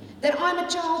me. That I'm a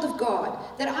child of God.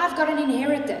 That I've got an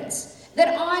inheritance.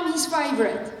 That I'm His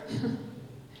favorite.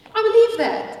 I believe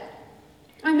that.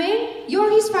 Amen?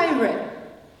 You're His favorite.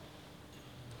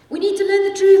 We need to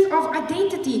learn the truth of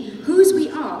identity, whose we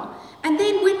are. And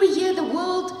then when we hear the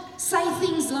world say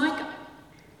things like,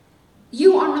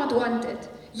 you are not wanted,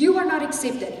 you are not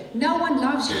accepted, no one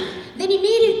loves you, then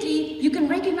immediately you can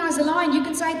recognize a lie and you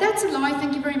can say, that's a lie,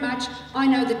 thank you very much, I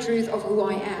know the truth of who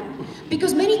I am.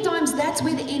 Because many times that's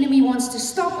where the enemy wants to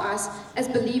stop us as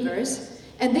believers,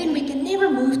 and then we can never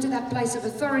move to that place of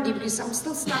authority because I'm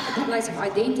still stuck at the place of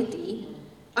identity.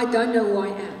 I don't know who I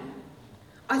am.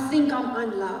 I think I'm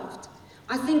unloved.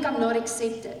 I think I'm not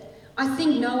accepted. I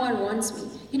think no one wants me.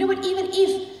 You know what, even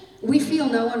if we feel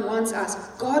no one wants us,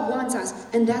 God wants us,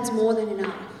 and that's more than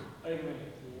enough. Amen.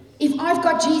 If I've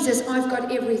got Jesus, I've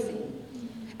got everything.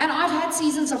 And I've had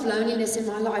seasons of loneliness in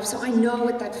my life, so I know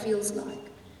what that feels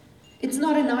like. It's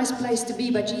not a nice place to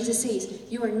be, but Jesus says,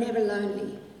 you are never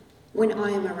lonely when I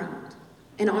am around.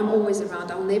 And I'm always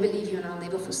around. I'll never leave you and I'll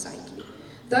never forsake you.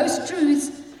 Those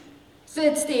truths,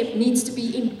 third step, needs to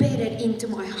be embedded into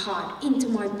my heart, into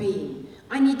my being.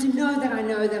 I need to know that I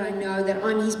know that I know that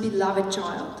I'm His beloved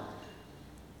child.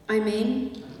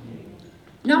 Amen.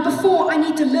 Number 4, I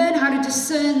need to learn how to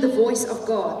discern the voice of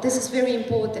God. This is very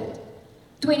important.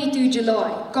 22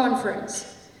 July,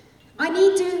 conference. I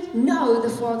need to know the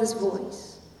Father's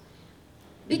voice.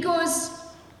 Because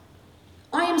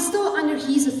I am still under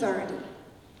His authority.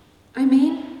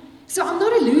 Amen. So I'm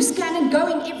not a loose cannon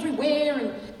going everywhere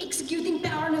and executing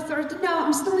power and authority. No,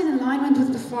 I'm still in alignment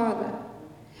with the Father.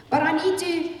 But I need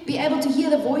to be able to hear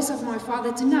the voice of my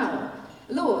Father to know,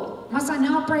 Lord, must I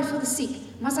now pray for the sick?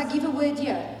 Must I give a word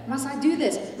here? Must I do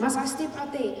this? Must I step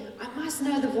out there? I must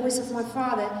know the voice of my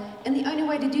Father. And the only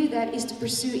way to do that is to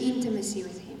pursue intimacy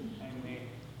with Him. Amen.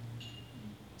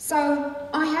 So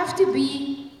I have to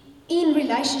be in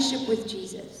relationship with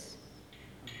Jesus.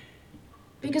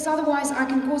 Because otherwise I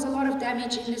can cause a lot of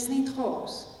damage in this net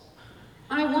house.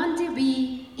 I want to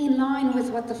be in line with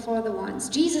what the Father wants.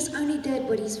 Jesus only did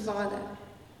what His Father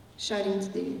showed Him to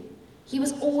do. He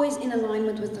was always in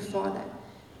alignment with the Father.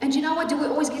 And you know what? Do we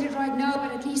always get it right? No,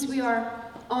 but at least we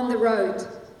are on the road,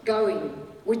 going.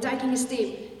 We're taking a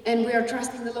step, and we are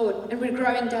trusting the Lord, and we're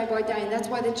growing day by day. And that's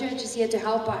why the church is here to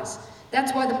help us.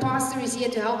 That's why the pastor is here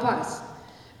to help us.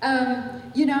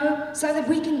 So that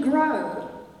we can grow.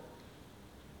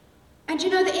 And you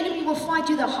know, the enemy will fight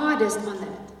you the hardest on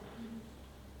that.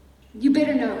 You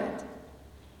better know it.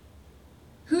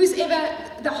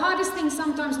 The hardest thing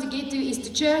sometimes to get to is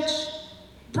to church,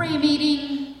 prayer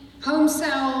meeting, home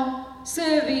cell,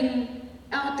 serving,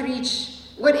 outreach,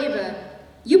 whatever.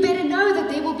 You better know that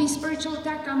there will be spiritual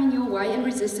attack coming your way and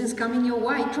resistance coming your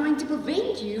way, trying to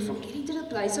prevent you from getting to the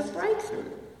place of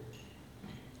breakthrough.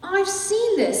 I've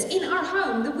seen this in our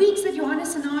home. The weeks that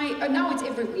Johannes and I, now it's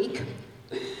every week,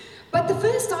 but the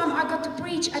first time I got to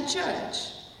preach at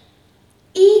church,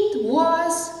 it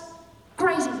was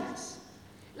craziness.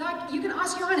 Like, you can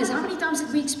ask Johannes, how many times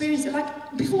did we experience it?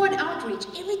 Like, before an outreach,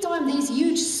 every time there's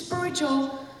huge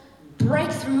spiritual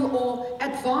breakthrough or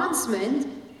advancement,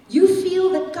 you feel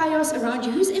the chaos around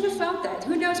you. Who's ever felt that?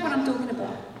 Who knows what I'm talking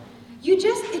about?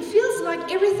 It feels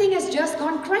like everything has just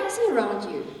gone crazy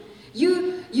around you.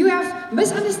 You have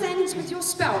misunderstandings with your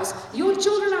spouse. Your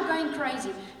children are going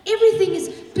crazy.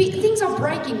 Things are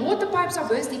breaking. Water pipes are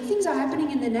bursting. Things are happening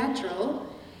in the natural.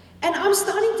 And I'm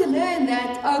starting to learn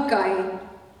that, okay,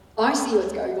 I see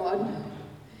what's going on.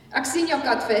 Ek sien jou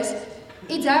katvis.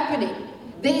 It's happening.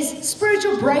 There's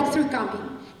spiritual breakthrough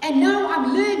coming. And now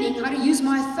I'm learning how to use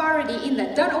my authority in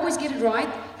that. Don't always get it right.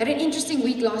 Had an interesting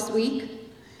week last week.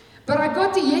 But I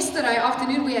got to yesterday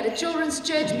afternoon, we had a children's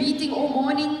church meeting all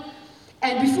morning.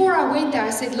 And before I went there,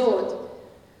 I said, Lord,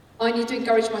 I need to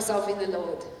encourage myself in the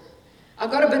Lord. I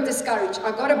got a bit discouraged.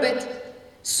 I got a bit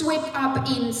swept up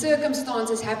in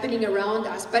circumstances happening around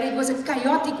us. But it was a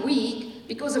chaotic week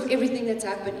because of everything that's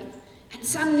happening. And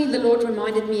suddenly the Lord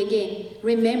reminded me again,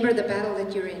 remember the battle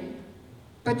that you're in.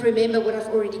 But remember what I've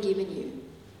already given you.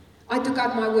 I took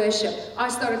out my worship. I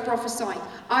started prophesying.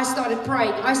 I started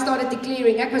praying. I started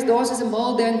declaring. Ek was daar soos 'n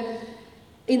mal ding.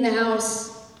 in the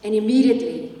house, and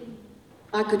immediately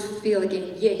I could feel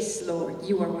again, yes, Lord,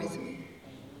 you are with me.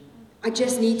 I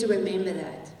just need to remember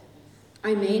that.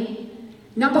 Amen.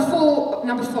 Number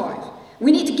 5.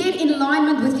 We need to get in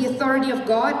alignment with the authority of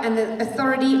God and the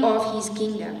authority of His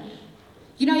kingdom.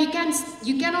 You know,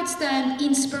 you cannot stand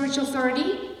in spiritual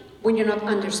authority when you're not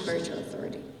under spiritual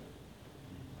authority.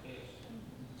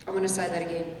 I'm going to say that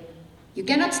again. You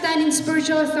cannot stand in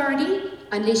spiritual authority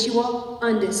unless you are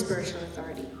under spiritual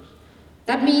authority.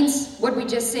 That means what we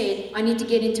just said. I need to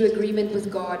get into agreement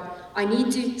with God. I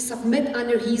need to submit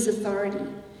under His authority,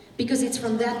 because it's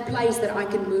from that place that I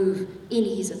can move in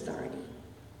His authority.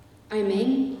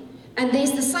 Amen. And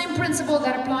there's the same principle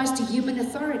that applies to human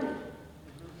authority.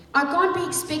 I can't be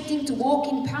expecting to walk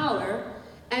in power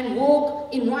and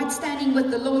walk in right standing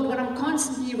with the Lord when I'm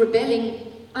constantly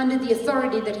rebelling under the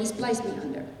authority that He's placed me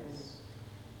under.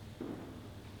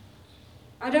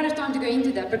 I don't have time to go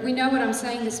into that, but we know what I'm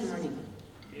saying this morning.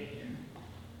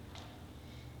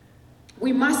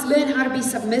 We must learn how to be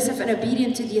submissive and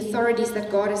obedient to the authorities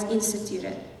that God has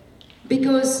instituted,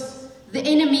 because the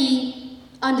enemy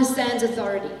understands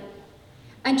authority.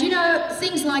 And you know,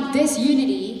 things like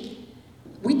disunity,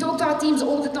 we talk to our teams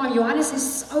all the time. Johannes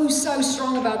is so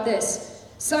strong about this.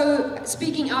 So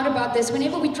speaking out about this,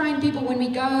 whenever we train people, when we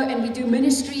go and we do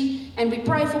ministry and we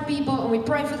pray for people and we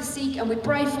pray for the sick and we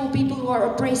pray for people who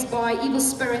are oppressed by evil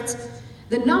spirits,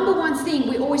 the number one thing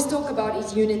we always talk about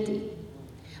is unity.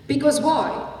 Because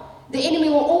why? The enemy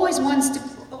will always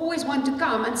want to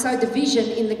come and sow division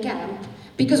in the camp,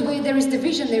 because where there is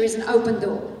division, there is an open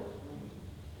door.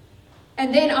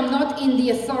 And then I'm not in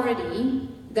the authority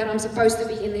that I'm supposed to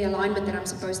be in, the alignment that I'm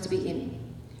supposed to be in.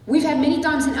 We've had many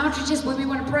times in outreaches where we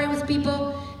want to pray with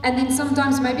people, and then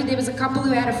sometimes maybe there was a couple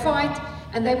who had a fight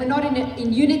and they were not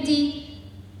in unity.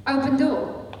 Open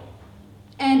door.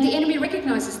 And the enemy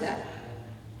recognizes that.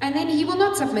 And then he will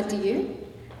not submit to you,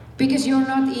 because you're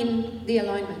not in the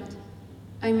alignment.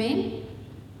 Amen?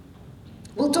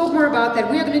 We'll talk more about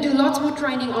that. We are going to do lots more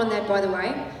training on that, by the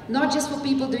way. Not just for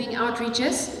people doing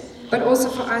outreaches, but also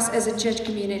for us as a church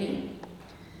community.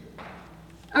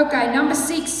 Okay, number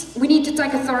 6. We need to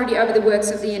take authority over the works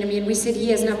of the enemy. And we said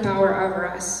he has no power over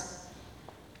us.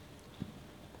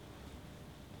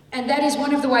 And that is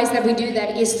one of the ways that we do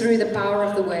that, is through the power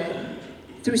of the word.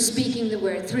 Through speaking the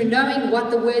word, through knowing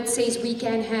what the word says we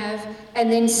can have,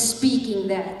 and then speaking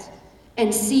that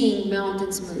and seeing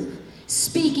mountains move.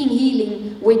 Speaking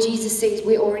healing where Jesus says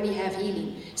we already have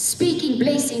healing. Speaking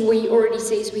blessing where He already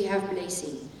says we have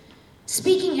blessing.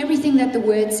 Speaking everything that the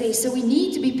word says. So we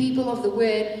need to be people of the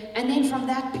word, and then from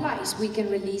that place we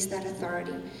can release that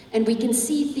authority. And we can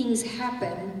see things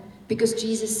happen because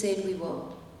Jesus said we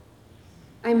will.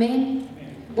 Amen?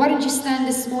 Why don't you stand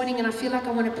this morning, and I feel like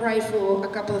I want to pray for a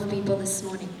couple of people this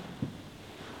morning.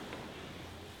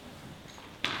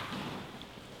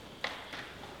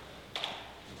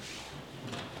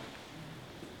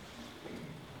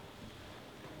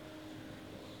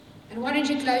 And why don't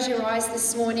you close your eyes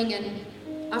this morning, and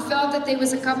I felt that there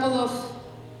was a couple of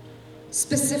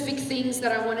specific things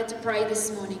that I wanted to pray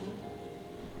this morning.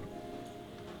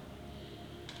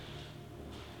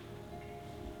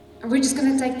 And we're just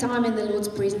going to take time in the Lord's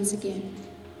presence again.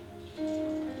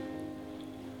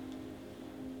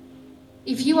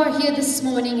 If you are here this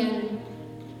morning and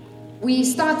we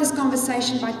start this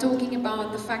conversation by talking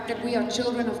about the fact that we are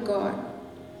children of God,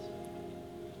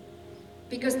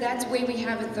 because that's where we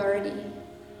have authority.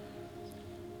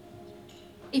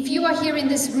 If you are here in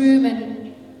this room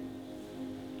and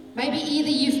maybe either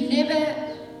you've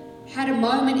never had a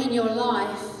moment in your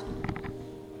life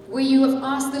where you have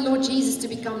asked the Lord Jesus to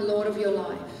become Lord of your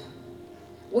life,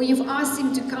 or you've asked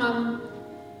Him to come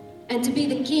and to be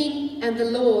the King and the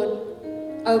Lord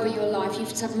over your life,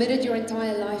 you've submitted your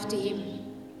entire life to Him,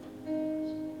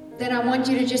 then I want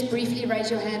you to just briefly raise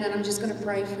your hand, and I'm just going to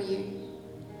pray for you.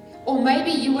 Or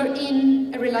maybe you were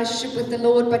in a relationship with the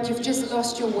Lord, but you've just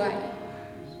lost your way.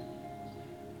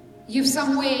 You've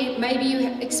somewhere, maybe you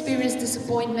have experienced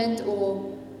disappointment,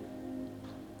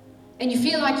 and you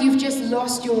feel like you've just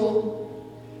lost your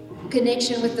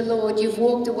connection with the Lord. You've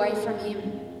walked away from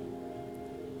Him.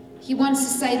 He wants to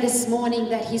say this morning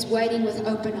that He's waiting with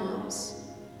open arms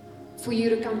for you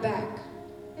to come back.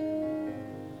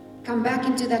 Come back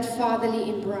into that fatherly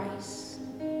embrace.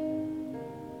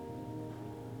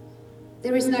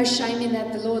 There is no shame in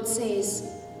that. The Lord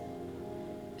says,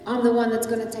 I'm the one that's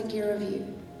going to take care of you.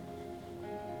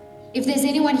 If there's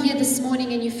anyone here this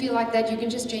morning and you feel like that, you can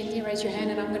just gently raise your hand,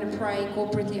 and I'm going to pray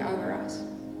corporately over us.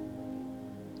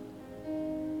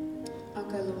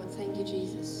 Okay, Lord, thank you,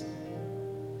 Jesus.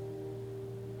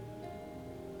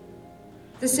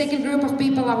 The second group of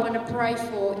people I want to pray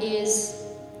for is,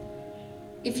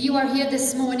 if you are here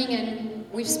this morning and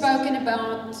we've spoken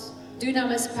about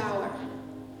dunamis power.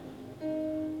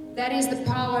 That is the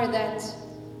power that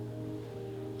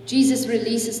Jesus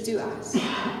releases to us,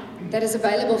 that is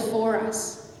available for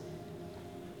us.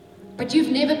 But you're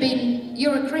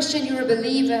a Christian, you're a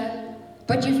believer,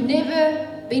 but you've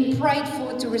never been prayed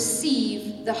for to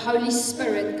receive the Holy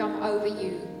Spirit come over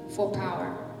you for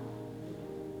power.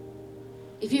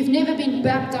 If you've never been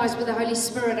baptized with the Holy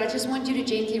Spirit, I just want you to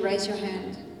gently raise your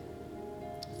hand.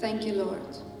 Thank you,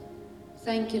 Lord.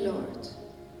 Thank you, Lord.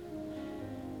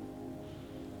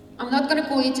 I'm not going to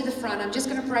call you to the front. I'm just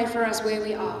going to pray for us where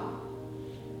we are.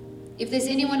 If there's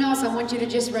anyone else, I want you to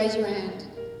just raise your hand.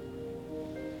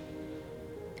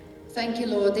 Thank you,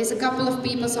 Lord. There's a couple of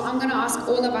people, so I'm going to ask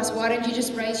all of us, why don't you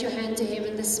just raise your hand to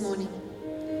heaven this morning?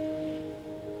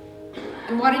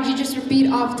 And why don't you just repeat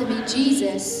after me,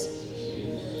 Jesus,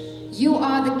 you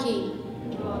are the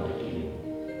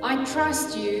King. I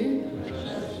trust you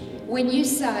when you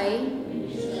say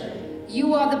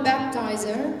you are the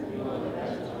baptizer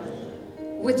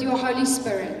with your Holy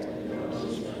Spirit.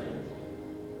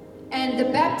 And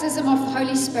the baptism of the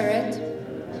Holy Spirit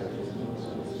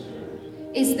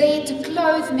is there to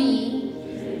clothe me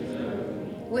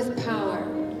with power.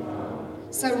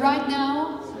 So right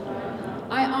now,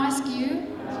 I ask you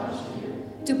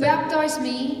to baptize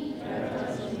me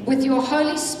with your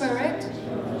Holy Spirit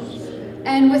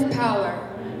and with power.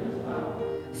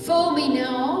 Fill me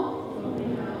now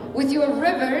with your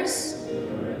rivers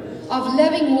of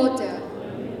living water.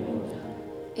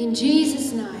 In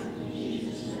Jesus'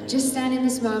 name. Just stand in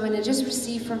this moment and just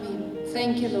receive from Him.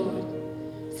 Thank you,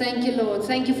 Lord. Thank you, Lord.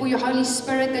 Thank you for your Holy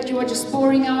Spirit that you are just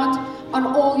pouring out on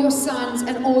all your sons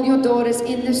and all your daughters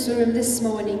in this room this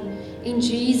morning. In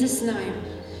Jesus' name.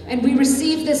 And we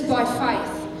receive this by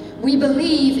faith. We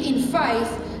believe in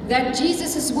faith that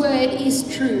Jesus' word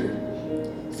is true.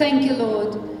 Thank you,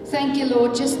 Lord. Thank you,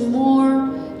 Lord. Just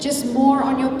more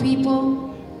on your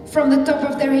people, from the top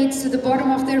of their heads to the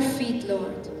bottom of their feet,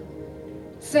 Lord.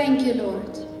 Thank you,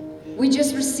 Lord. We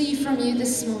just receive from you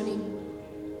this morning.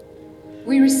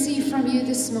 We receive from you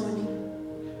this morning.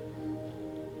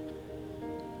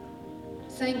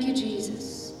 Thank you,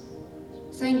 Jesus.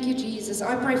 Thank you, Jesus.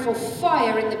 I pray for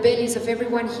fire in the bellies of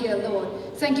everyone here, Lord.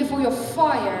 Thank you for your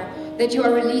fire that you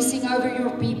are releasing over your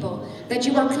people, that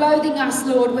you are clothing us,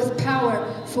 Lord, with power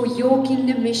for your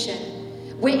kingdom mission.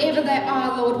 Wherever they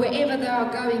are, Lord, wherever they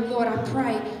are going, Lord, I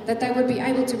pray that they would be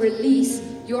able to release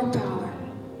your power.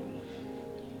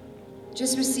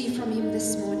 Just receive from Him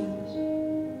this morning.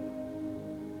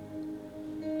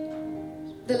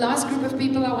 The last group of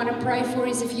people I want to pray for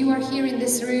is, if you are here in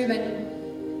this room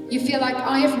and you feel like,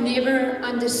 I have never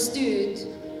understood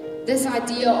this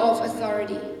idea of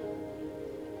authority.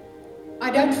 I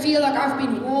don't feel like I've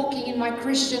been walking in my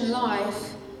Christian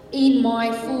life in my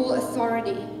full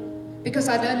authority, because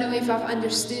I don't know if I've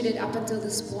understood it up until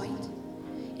this point.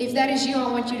 If that is you, I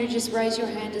want you to just raise your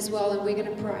hand as well, and we're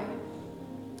going to pray.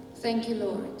 Thank you,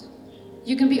 Lord.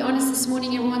 You can be honest this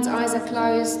morning. Everyone's eyes are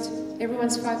closed.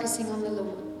 Everyone's focusing on the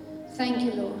Lord. Thank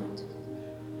you, Lord.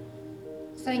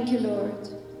 Thank you, Lord.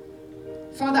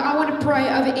 Father, I want to pray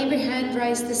over every hand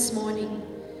raised this morning,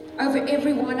 over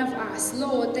every one of us,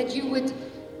 Lord, that you would,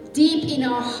 deep in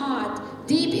our heart,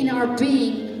 deep in our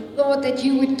being, Lord, that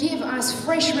you would give us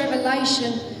fresh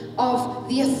revelation of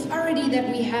the authority that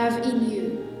we have in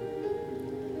you.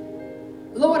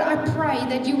 Lord, I pray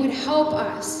that you would help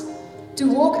us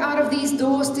to walk out of these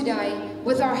doors today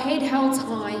with our head held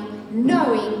high,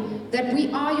 knowing that we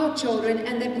are your children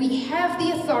and that we have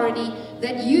the authority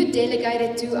that you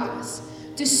delegated to us,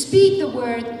 to speak the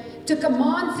word, to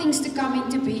command things to come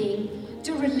into being,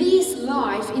 to release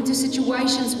life into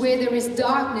situations where there is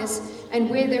darkness and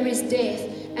where there is death.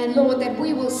 And Lord, that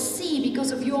we will see,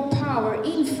 because of your power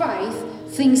in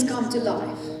faith, things come to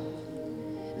life.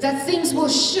 That things will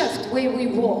shift where we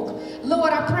walk.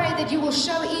 Lord, I pray that you will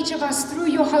show each of us through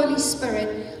your Holy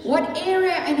Spirit what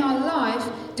area in our life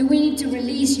do we need to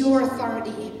release your authority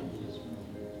in.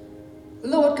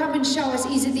 Lord, come and show us.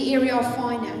 Is it the area of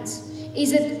finance?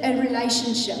 Is it a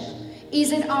relationship?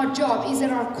 Is it our job? Is it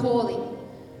our calling?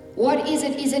 What is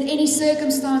it? Is it any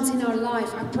circumstance in our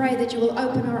life? I pray that you will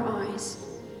open our eyes.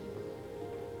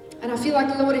 And I feel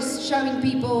like the Lord is showing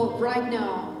people right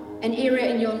now an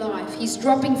area in your life. He's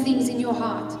dropping things in your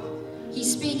heart.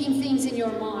 He's speaking things in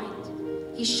your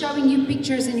mind. He's showing you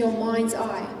pictures in your mind's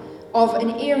eye of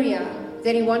an area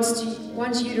that He wants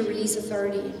you to release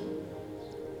authority in.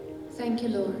 Thank you,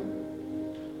 Lord.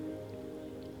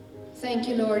 Thank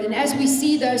you, Lord. And as we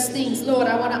see those things, Lord,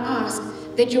 I want to ask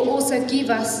that you also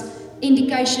give us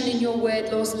indication in your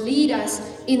word, Lord. Lead us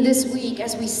in this week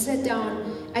as we sit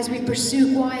down, as we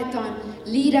pursue quiet time.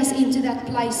 Lead us into that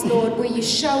place, Lord, where you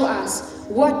show us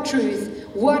what truth,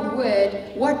 what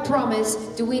word, what promise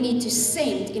do we need to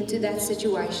send into that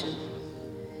situation.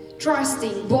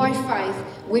 Trusting by faith,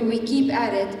 when we keep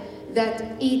at it,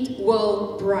 that it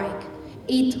will break,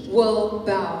 it will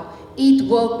bow, it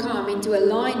will come into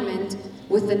alignment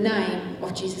with the name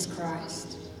of Jesus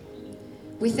Christ.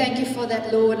 We thank you for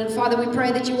that, Lord. And Father, we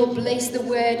pray that you will bless the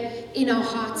word in our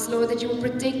hearts, Lord, that you will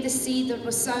protect the seed that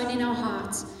was sown in our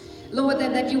hearts. Lord,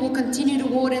 and that you will continue to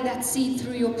water that seed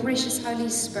through your precious Holy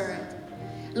Spirit.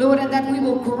 Lord, and that we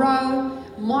will grow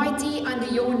mighty under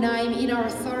your name in our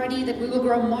authority, that we will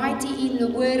grow mighty in the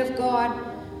word of God.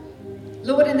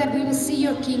 Lord, and that we will see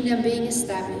your kingdom being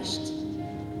established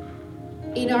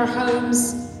in our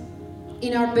homes,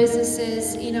 in our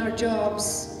businesses, in our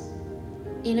jobs,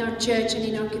 in our church and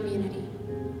in our community.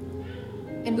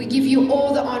 And we give you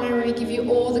all the honor and we give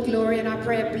you all the glory. And I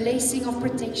pray a blessing of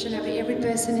protection over every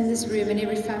person in this room and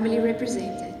every family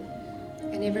represented.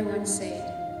 And everyone said,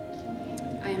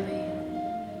 Amen.